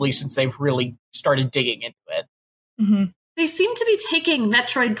probably since they've really started digging into it. Mm-hmm. They seem to be taking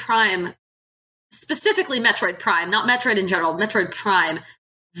Metroid Prime, specifically Metroid Prime, not Metroid in general, Metroid Prime,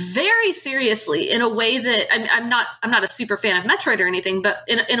 very seriously in a way that I'm not a super fan of Metroid or anything, but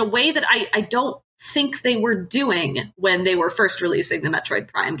in a way that I don't think they were doing when they were first releasing the Metroid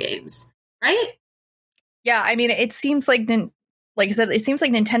Prime games, right? Yeah, I mean, it seems like I said, it seems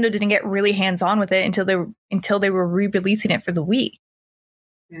like Nintendo didn't get really hands-on with it until they were re-releasing it for the Wii.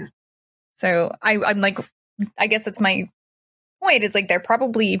 Yeah. So I'm like, I guess that's my point, is like they're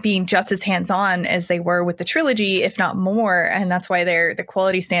probably being just as hands-on as they were with the trilogy, if not more, and that's why the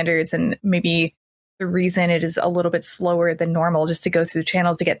quality standards and maybe the reason it is a little bit slower than normal just to go through the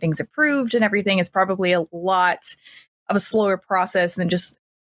channels to get things approved and everything is probably a lot of a slower process than just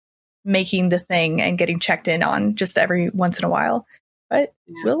making the thing and getting checked in on just every once in a while. But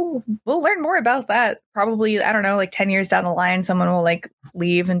we'll learn more about that probably, I don't know, like 10 years down the line, someone will like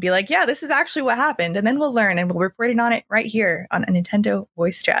leave and be like, yeah, this is actually what happened. And then we'll learn and we'll report it on it right here on a Nintendo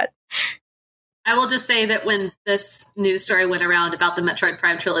voice chat. I will just say that when this news story went around about the Metroid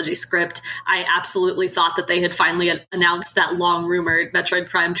Prime trilogy script, I absolutely thought that they had finally announced that long rumored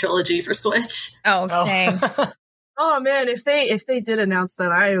Metroid Prime trilogy for Switch. Oh, dang. Oh man, if they did announce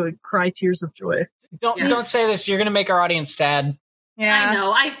that, I would cry tears of joy. Don't say this. You're going to make our audience sad. Yeah, I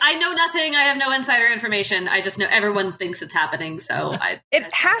know. I know nothing. I have no insider information. I just know everyone thinks it's happening. So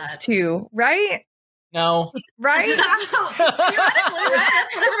it has to, right? No. Right? Theoretically, right?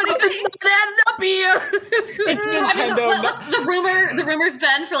 That's what everybody thinks. It's not adding up here. It's Nintendo. What's the rumor's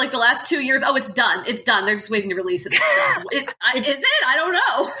been for like the last 2 years? Oh, it's done. It's done. They're just waiting to release it. It's done. Is it? I don't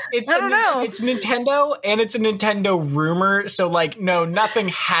know. I don't know. It's Nintendo, and it's a Nintendo rumor. So, like, no, nothing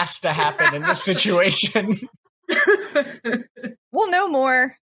has to happen in this situation. We'll know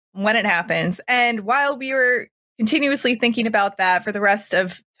more when it happens. And while we were continuously thinking about that for the rest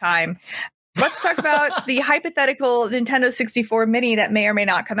of time, let's talk about the hypothetical Nintendo 64 Mini that may or may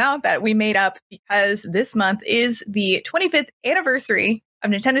not come out that we made up because this month is the 25th anniversary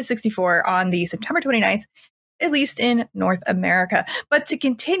of Nintendo 64 on the September 29th, at least in North America. But to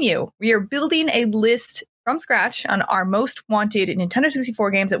continue, we are building a list from scratch on our most wanted Nintendo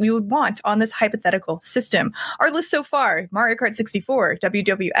 64 games that we would want on this hypothetical system. Our list so far: Mario Kart 64,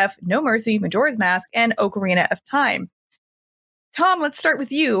 WWF No Mercy, Majora's Mask, and Ocarina of Time. Tom, let's start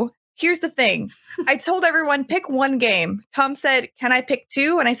with you. Here's the thing. I told everyone, pick one game. Tom said, can I pick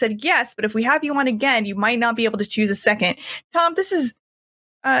two? And I said, yes, but if we have you on again, you might not be able to choose a second. Tom, this is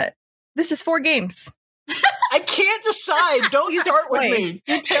 4 games. I can't decide. Don't start with me.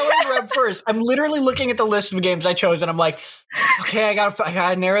 Do Taylor and Reb first. I'm literally looking at the list of games I chose, and I'm like, okay, I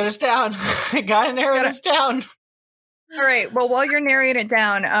gotta narrow this down. I gotta narrow this down. All right. Well, while you're narrowing it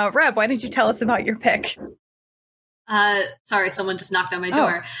down, Reb, why don't you tell us about your pick? Sorry, someone just knocked on my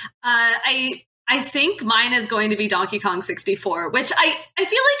door. I think mine is going to be Donkey Kong 64, which I feel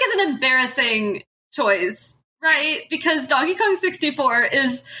like is an embarrassing choice, right? Because Donkey Kong 64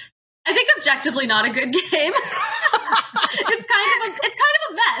 is, I think, objectively not a good game. It's kind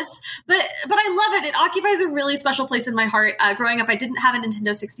of a mess, but I love it. It occupies a really special place in my heart. Growing up, I didn't have a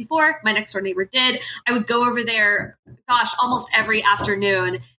Nintendo 64. My next door neighbor did. I would go over there, almost every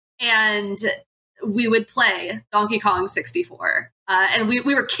afternoon, and we would play Donkey Kong 64. And we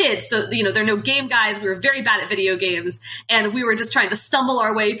were kids, so, there are no game guys. We were very bad at video games, and we were just trying to stumble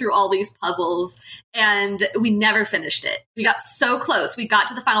our way through all these puzzles, and we never finished it. We got so close. We got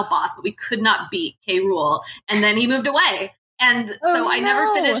to the final boss, but we could not beat K. Rool, and then he moved away. And I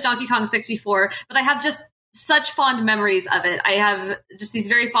never finished Donkey Kong 64, but I have just such fond memories of it. I have just these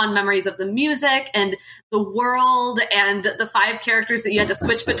very fond memories of the music and the world and the 5 characters that you had to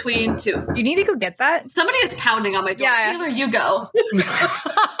switch between. Do you need to go get that? Somebody is pounding on my door. Yeah. Taylor, you go.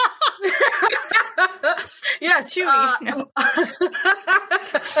 Yes.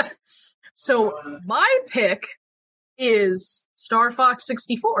 So my pick is Star Fox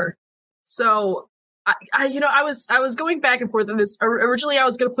 64. So I was going back and forth on this. Originally, I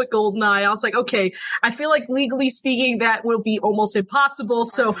was going to put GoldenEye. I was like, okay, I feel like legally speaking, that will be almost impossible.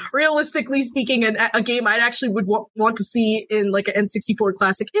 So realistically speaking, a game I actually would want to see in like an N64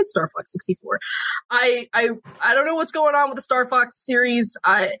 classic is Star Fox 64. I don't know what's going on with the Star Fox series.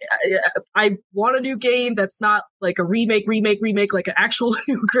 I want a new game that's not like a remake, like an actual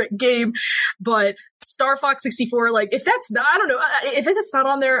new great game, but Star Fox 64, like, if that's not, I don't know, if that's not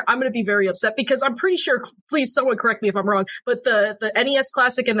on there, I'm going to be very upset because I'm pretty sure, please someone correct me if I'm wrong, but the NES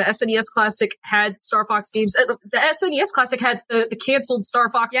Classic and the SNES Classic had Star Fox games. The SNES Classic had the canceled Star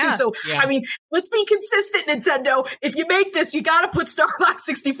Fox too. So, I mean, let's be consistent, Nintendo. If you make this, you got to put Star Fox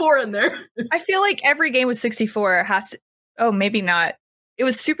 64 in there. I feel like every game with 64 has to, oh, maybe not. It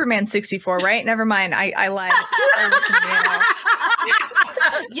was Superman 64, right? Never mind. I lied.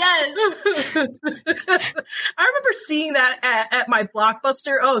 Yes. I remember seeing that at my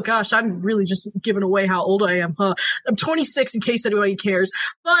Blockbuster. Oh gosh, I'm really just giving away how old I am, huh? I'm 26 in case anybody cares.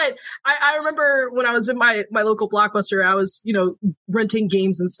 But I remember when I was in my local Blockbuster, I was, renting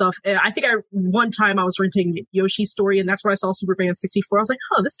games and stuff. And I think one time I was renting Yoshi's Story, and that's where I saw Superman 64. I was like,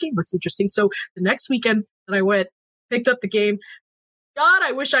 oh, this game looks interesting. So the next weekend that I went, picked up the game. God,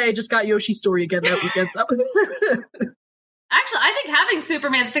 I wish I had just got Yoshi's Story again that weekend. Actually, I think having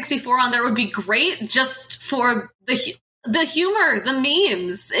Superman 64 on there would be great just for the humor, the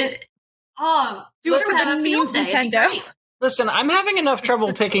memes. Do it for the memes, Nintendo. Listen, I'm having enough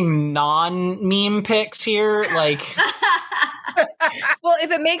trouble picking non-meme picks here. Like, well,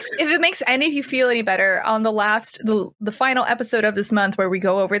 if it makes any of you feel any better, on the final episode of this month where we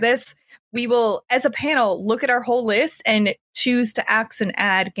go over this, we will, as a panel, look at our whole list and choose to axe and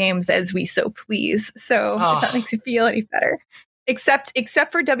add games as we so please. So if that makes you feel any better. Except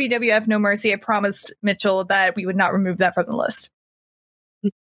for WWF No Mercy, I promised Mitchell that we would not remove that from the list.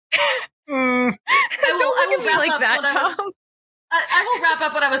 I will wrap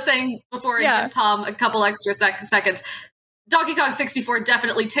up what I was saying before and give Tom a couple extra seconds. Donkey Kong 64,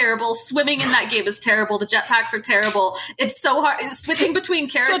 definitely terrible. Swimming in that game is terrible. The jetpacks are terrible. It's so hard. Switching between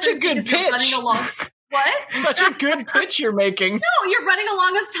characters Such a good because pitch. You're running along. What? Such a good pitch you're making. No, you're running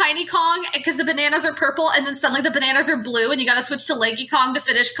along as Tiny Kong because the bananas are purple and then suddenly the bananas are blue and you got to switch to Leggy Kong to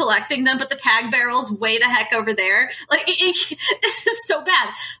finish collecting them, but the tag barrel's way the heck over there. Like, it's so bad.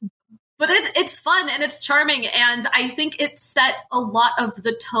 But it's fun and it's charming, and I think it set a lot of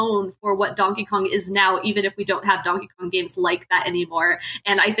the tone for what Donkey Kong is now, even if we don't have Donkey Kong games like that anymore.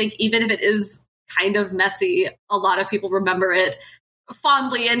 And I think even if it is kind of messy, a lot of people remember it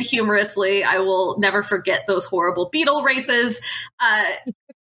fondly and humorously. I will never forget those horrible beetle races.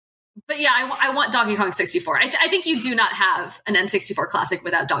 But yeah, I want Donkey Kong 64. I think you do not have an N64 classic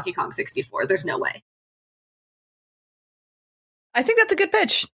without Donkey Kong 64. There's no way. I think that's a good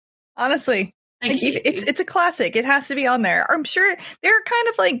pitch. Honestly, it's a classic. It has to be on there. I'm sure they're kind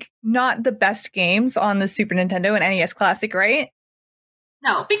of like not the best games on the Super Nintendo and NES Classic, right?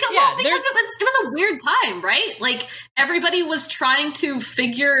 No, because it was a weird time, right? Like everybody was trying to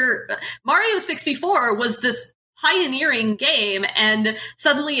figure. Mario 64 was this pioneering game, and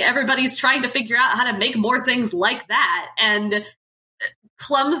suddenly everybody's trying to figure out how to make more things like that, and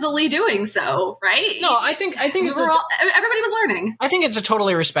clumsily doing so, right? No, I think everybody was learning. I think it's a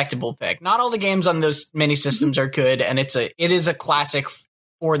totally respectable pick. Not all the games on those mini systems are good, and it is a classic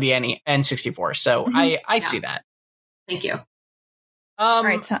for the N64. So I see that. Thank you. All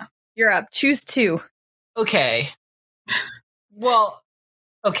right, Tom, you're up. Choose two. Okay. Well,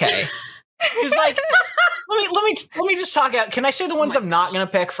 okay. Because like, let me just talk out. Can I say the ones I'm not going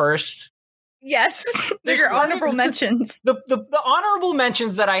to pick first? Yes, they're your honorable mentions. The honorable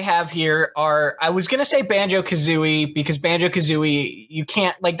mentions that I have here are, I was going to say Banjo-Kazooie, because Banjo-Kazooie, you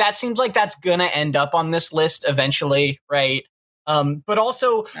can't, like, that seems like that's going to end up on this list eventually, right? But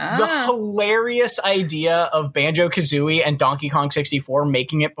also the hilarious idea of Banjo-Kazooie and Donkey Kong 64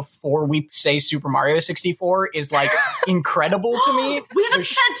 making it before we say Super Mario 64 is, like, incredible to me. We haven't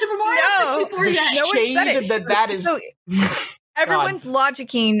said Super Mario 64 yet. The shade that is... So, everyone's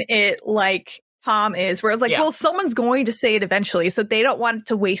logicking it like Tom is, where it's like, well, someone's going to say it eventually, so they don't want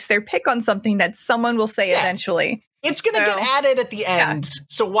to waste their pick on something that someone will say eventually. It's going to get added at the end,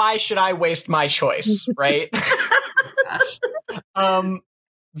 so why should I waste my choice, right?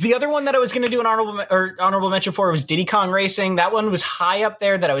 The other one that I was going to do an honorable mention for was Diddy Kong Racing. That one was high up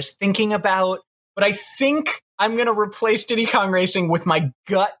there that I was thinking about, but I think I'm going to replace Diddy Kong Racing with my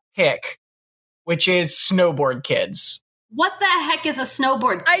gut pick, which is Snowboard Kids. What the heck is a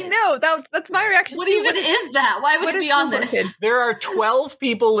snowboard kid? I know, that's my reaction. What even is that? Why would it be on this? Kid? There are 12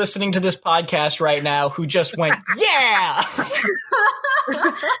 people listening to this podcast right now who just went, yeah!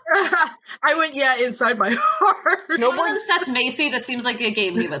 I went, yeah, inside my heart. Snowboard Seth Macy, that seems like a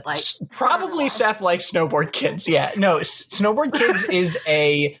game he would like. Probably Seth likes Snowboard Kids, yeah. No, Snowboard Kids is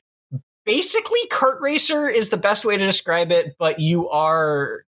basically kart racer is the best way to describe it, but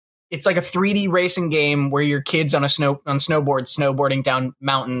it's like a 3D racing game where your kids on snowboarding down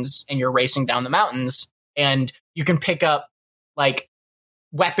mountains, and you're racing down the mountains, and you can pick up like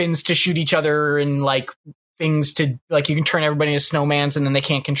weapons to shoot each other and like things to like you can turn everybody into snowmans and then they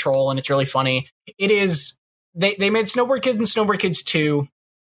can't control, and it's really funny. It is they made Snowboard Kids and Snowboard Kids 2,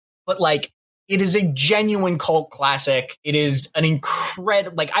 but like it is a genuine cult classic. It is an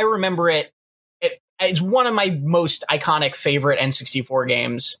incredible, like I remember it. It's one of my most iconic favorite N64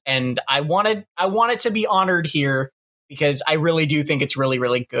 games, and I wanted to be honored here because I really do think it's really,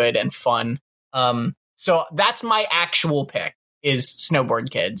 really good and fun. So that's my actual pick is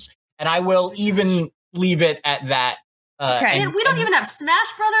Snowboard Kids, and I will even leave it at that. Okay. We don't even have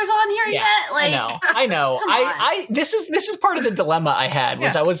Smash Brothers on here yet. Like, I know. This is part of the dilemma I had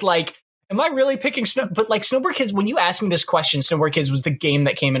was I was like, am I really picking but like Snowboard Kids? When you asked me this question, Snowboard Kids was the game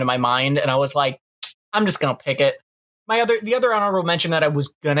that came into my mind, and I was like, I'm just gonna pick it. The other honorable mention that I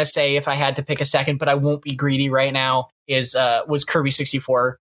was gonna say if I had to pick a second, but I won't be greedy right now, was Kirby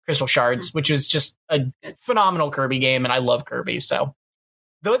 64 Crystal Shards, which is just a phenomenal Kirby game, and I love Kirby. So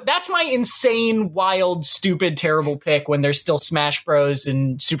that's my insane, wild, stupid, terrible pick when there's still Smash Bros.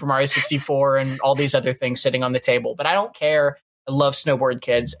 And Super Mario 64 and all these other things sitting on the table. But I don't care. I love Snowboard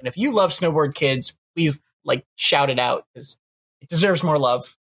Kids, and if you love Snowboard Kids, please like shout it out because it deserves more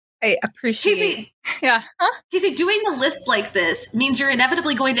love. I appreciate Casey, doing a list like this means you're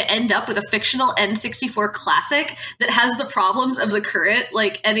inevitably going to end up with a fictional N64 classic that has the problems of the current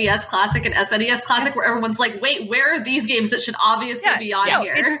like NES Classic and SNES Classic, where everyone's like, wait, where are these games that should obviously be on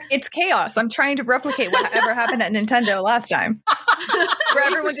here? It's chaos. I'm trying to replicate whatever happened at Nintendo last time. Where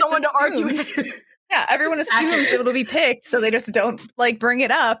everyone for someone to argue. Yeah, everyone assumes it'll be picked, so they just don't like bring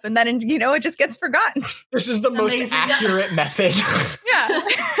it up, and then it just gets forgotten. This is the most accurate method. Yeah,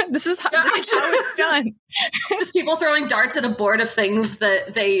 this is how it's done. Just people throwing darts at a board of things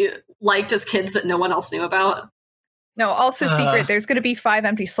that they liked as kids that no one else knew about. No, also secret. There's going to be 5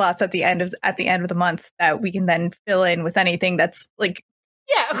 empty slots at the end of the month that we can then fill in with anything that's like.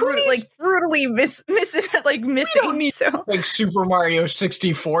 Yeah, brutally missing. We don't need like Super Mario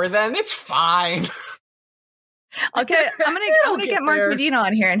 64. Then it's fine. I'm gonna get Mark Medina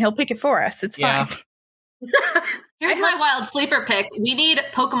on here, and he'll pick it for us. It's fine. Here's my wild sleeper pick. We need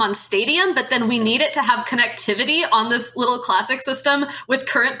Pokemon Stadium, but then we need it to have connectivity on this little classic system with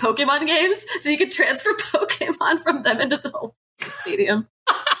current Pokemon games, so you could transfer Pokemon from them into the whole stadium.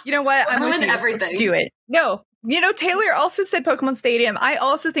 You know what? I'm with you. Everything. Let's do it. No. Taylor also said Pokemon Stadium. I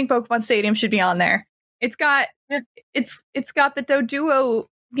also think Pokemon Stadium should be on there. It's got the Doduo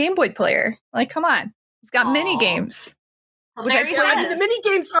Game Boy player. Like, come on. It's got mini games. Which I mean, the mini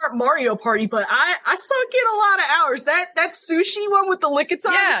games aren't Mario Party, but I sunk in a lot of hours. That sushi one with the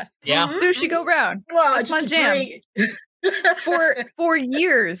Lickitung. Yeah. Mm-hmm. Sushi go round. Wow, that's my jam. For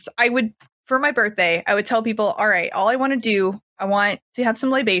years, for my birthday, I would tell people, all right, all I want to do, I want to have some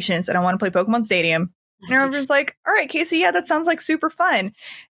libations and I want to play Pokemon Stadium. And everyone's like, all right, Casey, yeah, that sounds like super fun.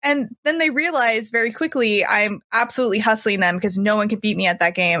 And then they realize very quickly I'm absolutely hustling them because no one can beat me at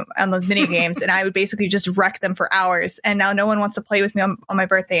that game on those mini games. And I would basically just wreck them for hours. And now no one wants to play with me on my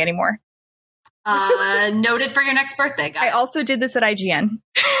birthday anymore. Noted for your next birthday, guys. I also did this at IGN.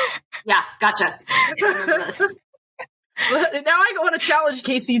 Yeah, gotcha. I remember this. Now I want to challenge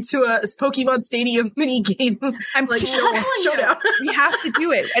Casey to a Pokemon Stadium mini game. I'm like showdown. We have to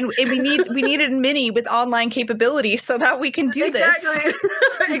do it, and we need it in mini with online capability so that we can do this.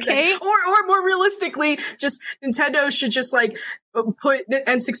 Okay, or more realistically, just Nintendo should just like put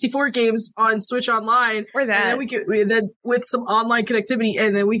N64 games on Switch Online, or that, and then with some online connectivity,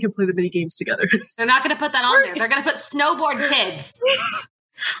 and then we can play the mini games together. They're not going to put that on there. They're going to put Snowboard Kids,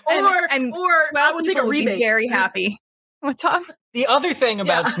 or I will take a remake. Be very happy. What's up? The other thing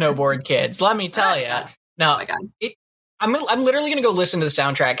about Snowboard Kids, let me tell you. Now, I'm literally going to go listen to the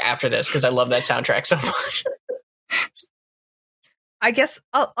soundtrack after this because I love that soundtrack so much. I guess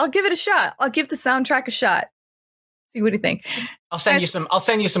I'll give it a shot. I'll give the soundtrack a shot. See, what do you think? I'll send you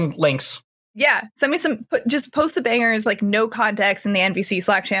some links. Yeah, send me some. Just post the bangers like no context in the NVC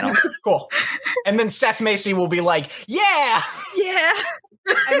Slack channel. Cool. And then Seth Macy will be like, "Yeah."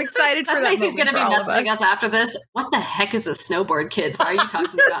 I'm excited. excited for that. Macy's going to be messaging us after this. What the heck is a snowboard, kids? Why are you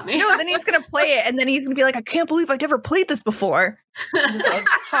talking about me? No, then he's going to play it, and then he's going to be like, I can't believe I've never played this before.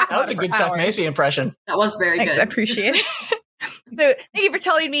 That was a good Seth Macy impression. That was very good. I appreciate it. So thank you for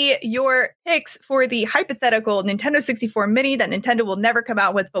telling me your picks for the hypothetical Nintendo 64 Mini that Nintendo will never come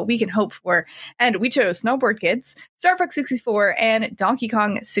out with, but we can hope for. And we chose Snowboard Kids, Star Fox 64, and Donkey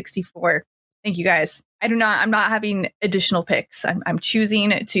Kong 64. Thank you guys. I'm not having additional picks. I'm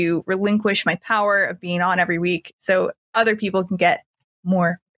choosing to relinquish my power of being on every week so other people can get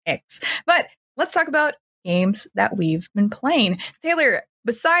more picks. But let's talk about games that we've been playing. Taylor,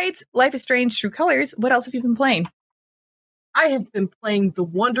 besides Life is Strange True Colors, what else have you been playing? I have been playing the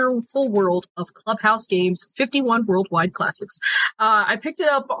wonderful world of Clubhouse Games 51 Worldwide Classics. I picked it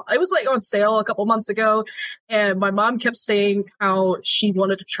up. It was like on sale a couple months ago, and my mom kept saying how she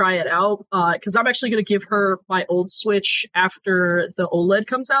wanted to try it out because I'm actually going to give her my old Switch after the OLED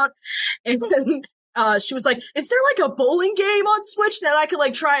comes out. And then she was like, is there like a bowling game on Switch that I could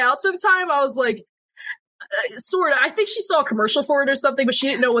like try out sometime? I was like, sort of. I think she saw a commercial for it or something, but she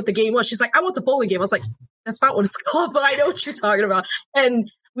didn't know what the game was. She's like, I want the bowling game. I was like, that's not what it's called, but I know what you're talking about.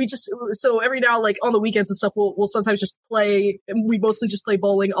 And we just, so every now, like on the weekends and stuff, we'll sometimes just play, and we mostly just play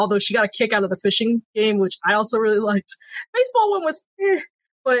bowling, although she got a kick out of the fishing game, which I also really liked. Baseball one was,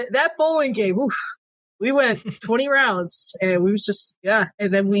 but that bowling game, oof, we went 20 rounds, and we was just, yeah.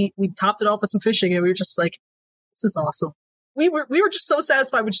 And then we topped it off with some fishing, and we were just like, this is awesome. We were just so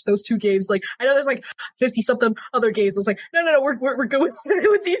satisfied with just those two games. Like, I know there's like 50 something other games. I was like, no, we're good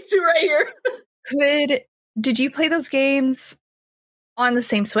with these two right here. Did you play those games on the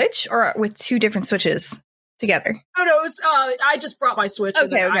same Switch or with two different Switches together? Oh no, it was, I just brought my Switch.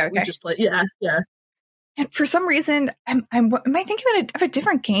 Okay. We just played. Yeah. And for some reason, am I thinking of a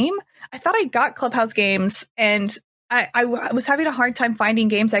different game? I thought I got Clubhouse Games, and I was having a hard time finding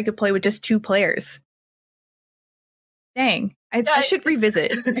games I could play with just two players. Dang, I should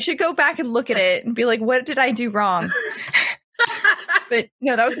revisit. I should go back and look at it and be like, what did I do wrong? But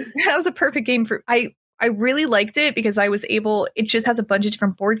no, that was a perfect game for. I really liked it because I was able, it just has a bunch of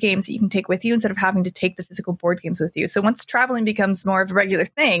different board games that you can take with you instead of having to take the physical board games with you. So once traveling becomes more of a regular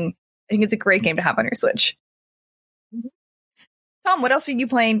thing, I think it's a great game to have on your Switch. Mm-hmm. Tom, what else are you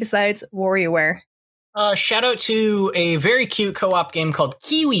playing besides WarioWare? Shout out to a very cute co-op game called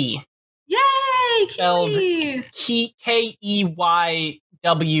Kiwi. Yay! Kiwi! Keywe.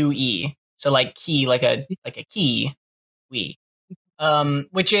 So like key, like a key.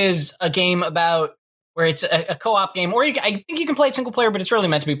 Which is a game about where it's a co-op game, or I think you can play it single player, but it's really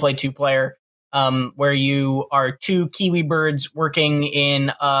meant to be played two player. Where you are two kiwi birds working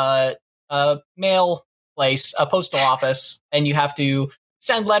in a mail place, a postal office, and you have to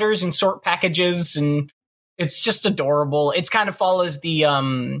send letters and sort packages, and it's just adorable. It kind of follows the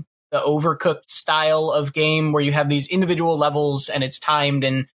Overcooked style of game where you have these individual levels and it's timed,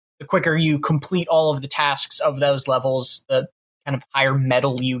 and the quicker you complete all of the tasks of those levels, the kind of higher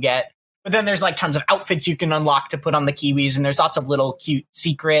medal you get. But then there's like tons of outfits you can unlock to put on the kiwis, and there's lots of little cute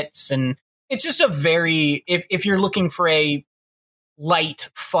secrets, and it's just a very, if you're looking for a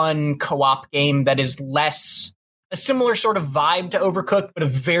light, fun co-op game that is less a similar sort of vibe to Overcooked, but a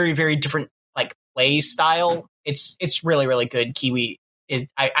very, very different like play style, it's really, really good. Kiwi is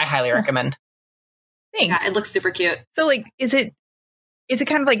I highly recommend. Thanks. Yeah, it looks super cute. So like, is it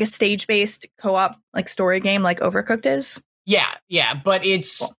kind of like a stage-based co-op like story game like Overcooked is? Yeah, but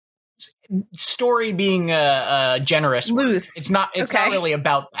it's story being a generous loose. It's not really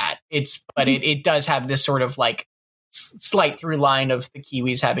about that. But it does have this sort of like slight through line of the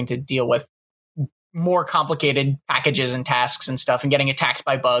kiwis having to deal with more complicated packages and tasks and stuff, and getting attacked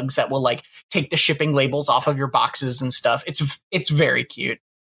by bugs that will like take the shipping labels off of your boxes and stuff. It's very cute.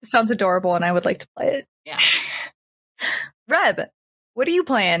 It sounds adorable, and I would like to play it. Yeah. Reb, what are you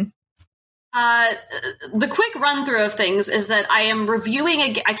playing? The quick run through of things is that I am reviewing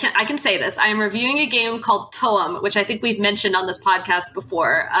I can say this. I am reviewing a game called Toem, which I think we've mentioned on this podcast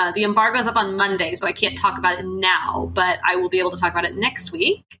before. The embargo's up on Monday, so I can't talk about it now, but I will be able to talk about it next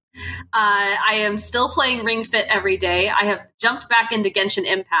week. I am still playing Ring Fit every day. I have jumped back into Genshin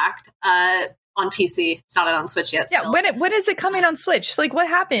Impact on PC. It's not out on Switch yet. Yeah, when is it coming on Switch? Like, what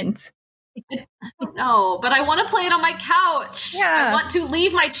happens? I don't know, but I want to play it on my couch. Yeah. I want to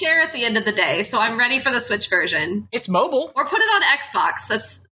leave my chair at the end of the day, so I'm ready for the Switch version. It's mobile. Or put it on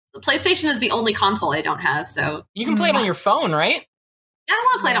Xbox. PlayStation is the only console I don't have, so... You can play it on your phone, right? Yeah, I don't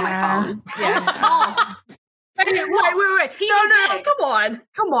want to play it on my phone. Yeah. It's small. Wait. No,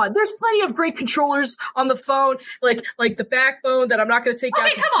 come on. There's plenty of great controllers on the phone, like the Backbone that I'm not going to take out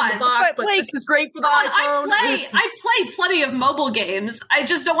the box, but this is great for the iPhone. I play plenty of mobile games. I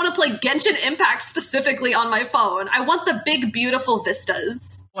just don't want to play Genshin Impact specifically on my phone. I want the big, beautiful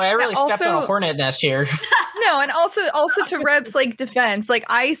vistas. Well, I really stepped on a hornet nest here. No, and also to Reb's like defense, like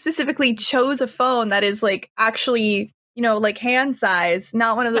I specifically chose a phone that is like actually, like hand size,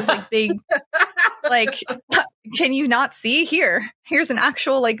 not one of those like big, like, can you not see here? Here's an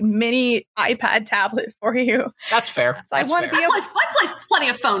actual like mini iPad tablet for you. That's fair. So I want to be able. I play plenty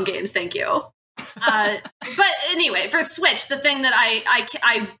of phone games. Thank you. But anyway, for Switch, the thing that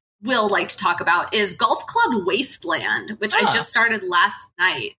I will like to talk about is Golf Club Wasteland, which I just started last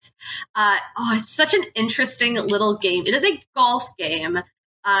night. It's such an interesting little game. It is a golf game.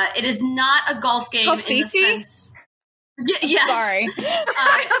 It is not a golf game in the sense. Yes. Sorry.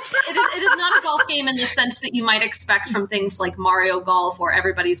 It is not a golf game in the sense that you might expect from things like Mario Golf or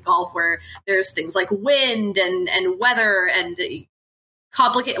Everybody's Golf, where there's things like wind and weather and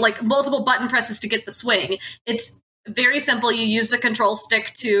complicated, like multiple button presses to get the swing. It's very simple. You use the control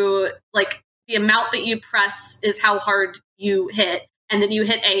stick to, like, the amount that you press is how hard you hit, and then you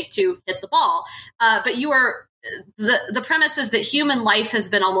hit A to hit the ball. But you are the premise is that human life has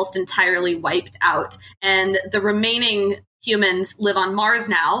been almost entirely wiped out, and the remaining humans live on Mars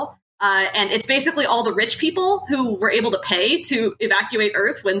now. And it's basically all the rich people who were able to pay to evacuate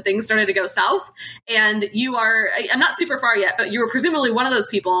Earth when things started to go south. And I'm not super far yet, but you were presumably one of those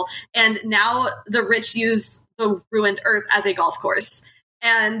people. And now the rich use the ruined Earth as a golf course.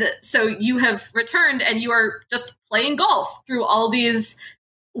 And so you have returned and you are just playing golf through all these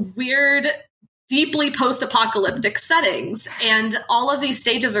weird, deeply post-apocalyptic settings. And all of these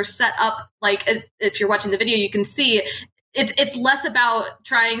stages are set up, like, if you're watching the video, you can see it's less about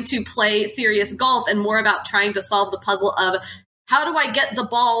trying to play serious golf and more about trying to solve the puzzle of, how do I get the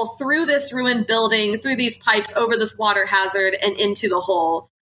ball through this ruined building, through these pipes, over this water hazard, and into the hole?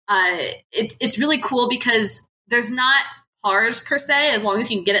 It's really cool because there's not pars per se. As long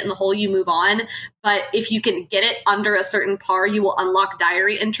as you can get it in the hole, you move on. But if you can get it under a certain par, you will unlock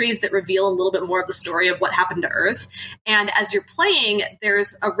diary entries that reveal a little bit more of the story of what happened to Earth. And as you're playing,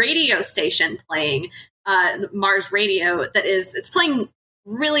 there's a radio station playing, Mars Radio, it's playing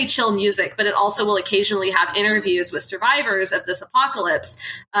really chill music, but it also will occasionally have interviews with survivors of this apocalypse,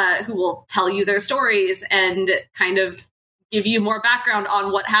 who will tell you their stories and kind of give you more background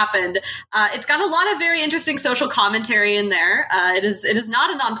on what happened. It's got a lot of very interesting social commentary in there. It is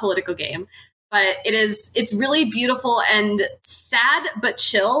not a non-political game, but it's really beautiful and sad but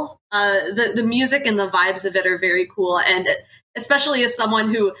chill. The music and the vibes of it are very cool, and especially as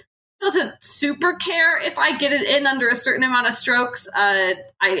someone who doesn't super care if I get it in under a certain amount of strokes,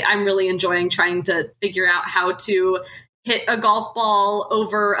 I'm really enjoying trying to figure out how to hit a golf ball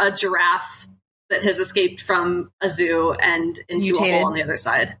over a giraffe that has escaped from a zoo and into a hole on the other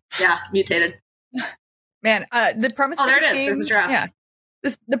side. Yeah, mutated. Man, the premise. Oh, for there this it is. game, There's a giraffe. Yeah,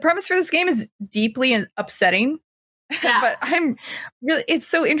 the premise for this game is deeply upsetting. Yeah. But it's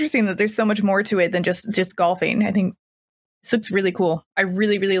so interesting that there's so much more to it than just golfing. I think this looks really cool. I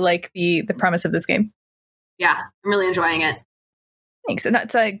really, really like the premise of this game. Yeah, I'm really enjoying it. Thanks. And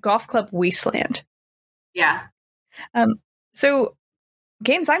that's a Golf Club Wasteland. Yeah. So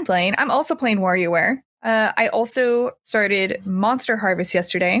games I'm playing, I'm also playing WarioWare. I also started Monster Harvest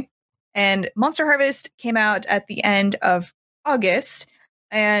yesterday, and Monster Harvest came out at the end of August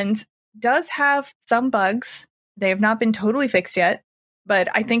and does have some bugs. They have not been totally fixed yet, but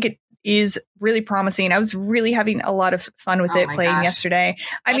I think it is really promising. I was really having a lot of fun with it playing yesterday.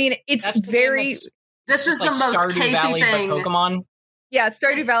 I mean, it's very... This is like the most Stardew Casey Valley, thing. but Pokemon. Yeah, it's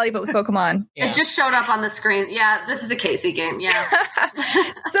Stardew Valley, but with Pokemon. Yeah. It just showed up on the screen. Yeah, this is a Casey game. Yeah.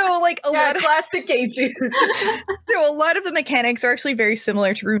 So, like, a lot of classic Casey. So a lot of the mechanics are actually very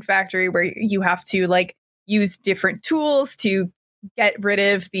similar to Rune Factory, where you have to, like, use different tools to get rid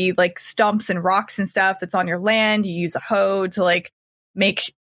of the, like, stumps and rocks and stuff that's on your land. You use a hoe to, like,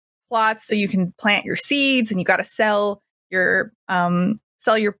 make plots so you can plant your seeds, and you got to sell your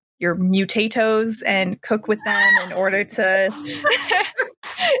mutatos and cook with them in order to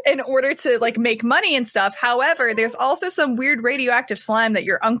like make money and stuff. However, there's also some weird radioactive slime that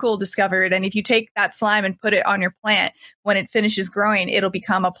your uncle discovered, and if you take that slime and put it on your plant, when it finishes growing, it'll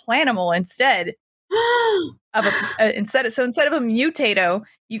become a planimal instead of instead of a mutato,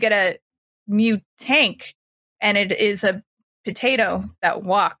 you get a mutank, and it is a potato that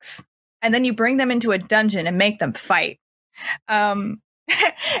walks, and then you bring them into a dungeon and make them fight.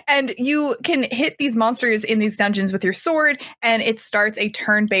 And you can hit these monsters in these dungeons with your sword, and it starts a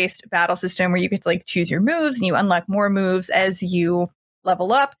turn-based battle system where you get to like choose your moves, and you unlock more moves as you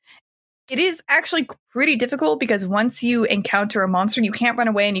level up. It is actually pretty difficult because once you encounter a monster, you can't run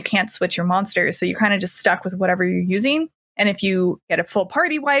away and you can't switch your monsters. So you're kind of just stuck with whatever you're using. And if you get a full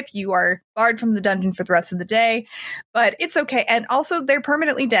party wipe, you are barred from the dungeon for the rest of the day. But it's okay. And also, they're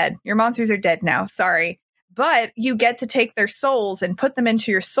permanently dead. Your monsters are dead now. Sorry. But you get to take their souls and put them into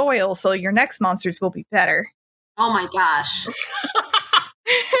your soil, so your next monsters will be better. Oh my gosh.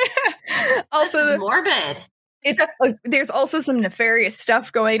 Also, this is morbid. There's also some nefarious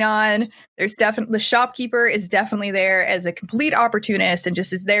stuff going on. There's definitely the shopkeeper is definitely there as a complete opportunist and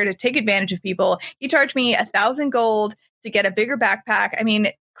just is there to take advantage of people. He charged me 1,000 gold to get a bigger backpack. I mean,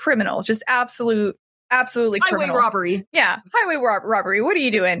 criminal, just absolutely criminal. Highway robbery. Yeah, highway robbery. What are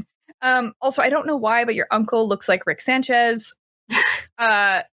you doing? Also, I don't know why, but your uncle looks like Rick Sanchez.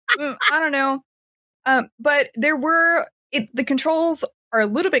 I don't know. But the controls are a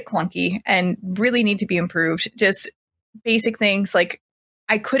little bit clunky and really need to be improved. Just basic things like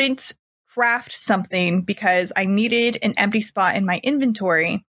I couldn't craft something because I needed an empty spot in my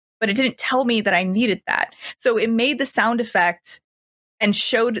inventory, but it didn't tell me that I needed that. So it made the sound effect and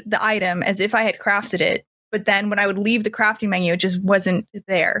showed the item as if I had crafted it. But then when I would leave the crafting menu, it just wasn't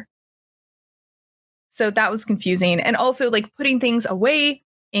there. So that was confusing. And also like putting things away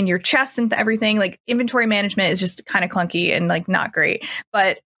in your chest and everything, like inventory management is just kind of clunky and like not great.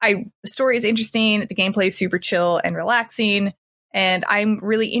 But the story is interesting. The gameplay is super chill and relaxing. And I'm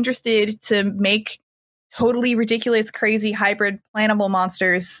really interested to make totally ridiculous, crazy hybrid plannable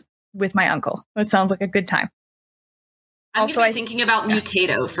monsters with my uncle. It sounds like a good time. I'm also thinking about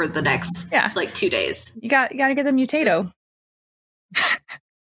Mutato for the next 2 days. You got to get the Mutato.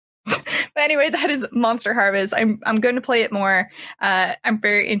 But anyway, that is Monster Harvest. I'm going to play it more. I'm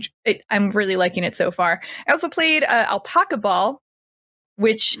really liking it so far. I also played Alpaca Ball,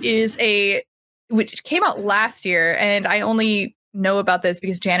 which came out last year, and I only know about this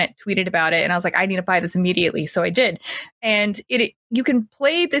because Janet tweeted about it, and I was like, I need to buy this immediately, so I did. And you can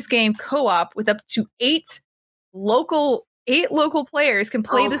play this game co-op with up to 8 local players can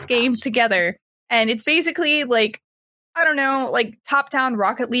play this game together, and it's basically like, I don't know, like top-down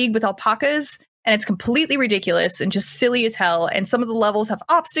Rocket League with alpacas, and it's completely ridiculous and just silly as hell. And some of the levels have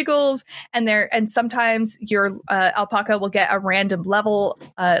obstacles, and sometimes your alpaca will get a random level,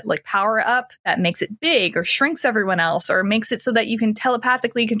 like power up that makes it big or shrinks everyone else, or makes it so that you can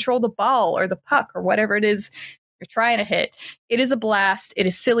telepathically control the ball or the puck or whatever it is you're trying to hit. It is a blast. It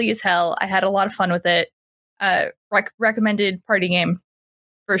is silly as hell. I had a lot of fun with it. Recommended party game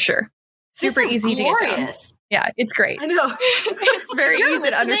for sure. Super easy glorious. To get down. Yeah, it's great. I know. It's very easy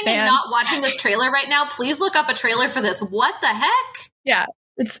to understand. And not watching this trailer right now, please look up a trailer for this. What the heck? Yeah,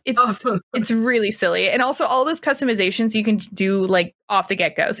 it's really silly. And also all those customizations you can do like off the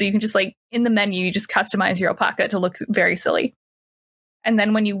get-go. So you can just like in the menu, you just customize your alpaca to look very silly. And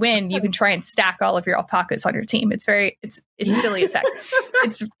then when you win, you can try and stack all of your alpacas on your team. It's silly as heck.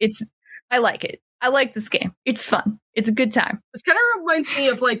 I like it. I like this game. It's fun. It's a good time. This kind of reminds me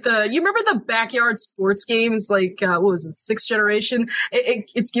of like you remember the backyard sports games, like, what was it, 6th generation?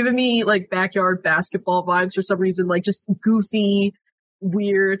 It's given me like backyard basketball vibes for some reason, like just goofy,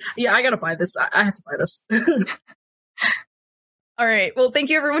 weird. Yeah, I gotta buy this. I have to buy this. All right. Well,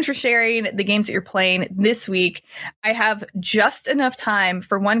 thank you everyone for sharing the games that you're playing this week. I have just enough time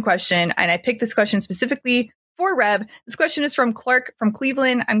for one question, and I picked this question specifically for Reb. This question is from Clark from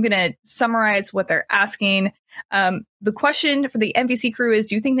Cleveland. I'm going to summarize what they're asking. The question for the NVC crew is,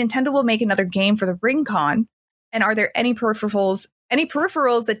 do you think Nintendo will make another game for the RingCon? And are there any peripherals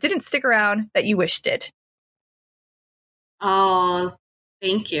that didn't stick around that you wish did? Oh,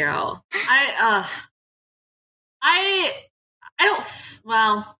 thank you. I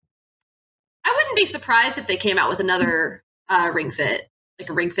wouldn't be surprised if they came out with another Ring Fit, like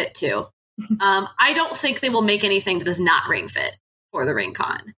a Ring Fit 2. I don't think they will make anything that does not Ring Fit for the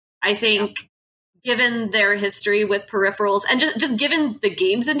RingCon. I think given their history with peripherals and just given the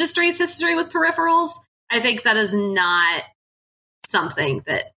games industry's history with peripherals, I think that is not something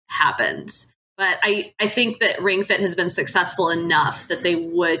that happens. But I think that Ring Fit has been successful enough that they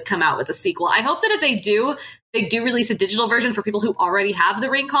would come out with a sequel. I hope that if they do release a digital version for people who already have the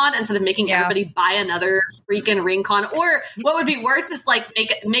RingCon instead of making everybody buy another freaking RingCon. Or what would be worse is like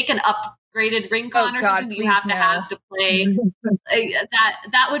make an upgraded RingCon or something that you have to play.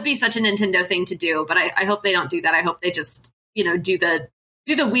 That would be such a Nintendo thing to do. But I hope they don't do that. I hope they just do the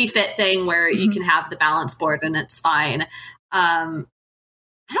Wii Fit thing where you can have the balance board and it's fine.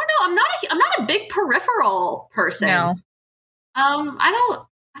 I don't know. I'm not a big peripheral person. No. I don't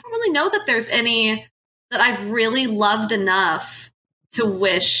really know that there's any that I've really loved enough to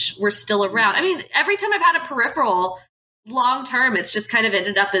wish were still around. I mean, every time I've had a peripheral long term, it's just kind of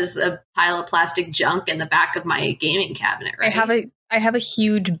ended up as a pile of plastic junk in the back of my gaming cabinet, right? I have a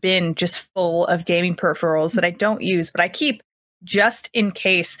huge bin just full of gaming peripherals that I don't use, but I keep just in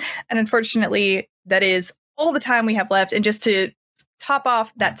case. And unfortunately, that is all the time we have left. And just to top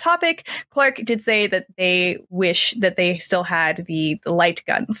off that topic, Clark did say that they wish that they still had the light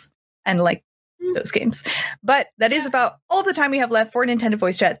guns and like those games. But that is about all the time we have left for Nintendo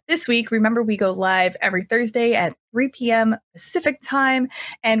Voice Chat this week. Remember, we go live every Thursday at 3 p.m. Pacific time,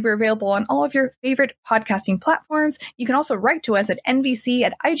 and we're available on all of your favorite podcasting platforms. You can also write to us at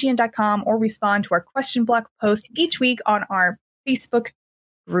nvc@ign.com or respond to our question block post each week on our Facebook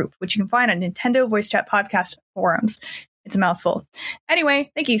group, which you can find on Nintendo Voice Chat Podcast forums. It's a mouthful.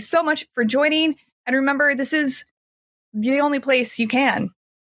 Anyway, thank you so much for joining. And remember, this is the only place you can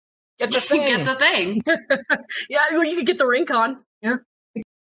get the thing. Get the thing. Yeah, well, you can get the Rincon. Yeah.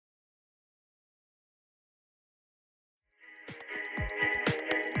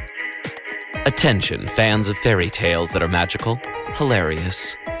 Attention, fans of fairy tales that are magical,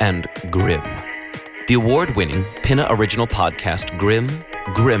 hilarious, and grim. The award-winning Pinna original podcast Grim,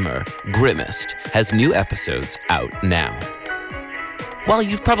 Grimmer, Grimmest has new episodes out now. While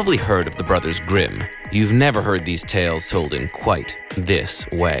you've probably heard of the Brothers Grimm, you've never heard these tales told in quite this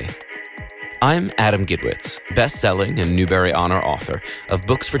way. I'm Adam Gidwitz, best-selling and Newbery Honor author of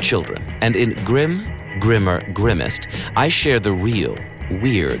books for children, and in Grim, Grimmer, Grimmest, I share the real,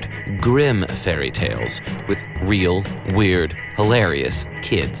 weird, grim fairy tales with real, weird, hilarious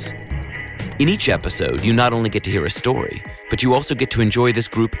kids. In each episode, you not only get to hear a story, but you also get to enjoy this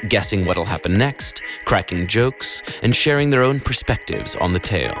group guessing what'll happen next, cracking jokes, and sharing their own perspectives on the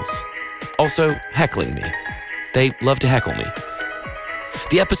tales. Also, heckling me. They love to heckle me.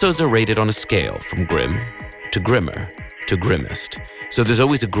 The episodes are rated on a scale from grim to grimmer to grimmest, so there's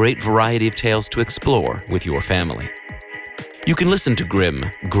always a great variety of tales to explore with your family. You can listen to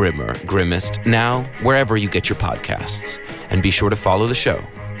Grim, Grimmer, Grimmest now wherever you get your podcasts, and be sure to follow the show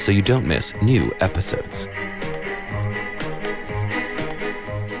so you don't miss new episodes.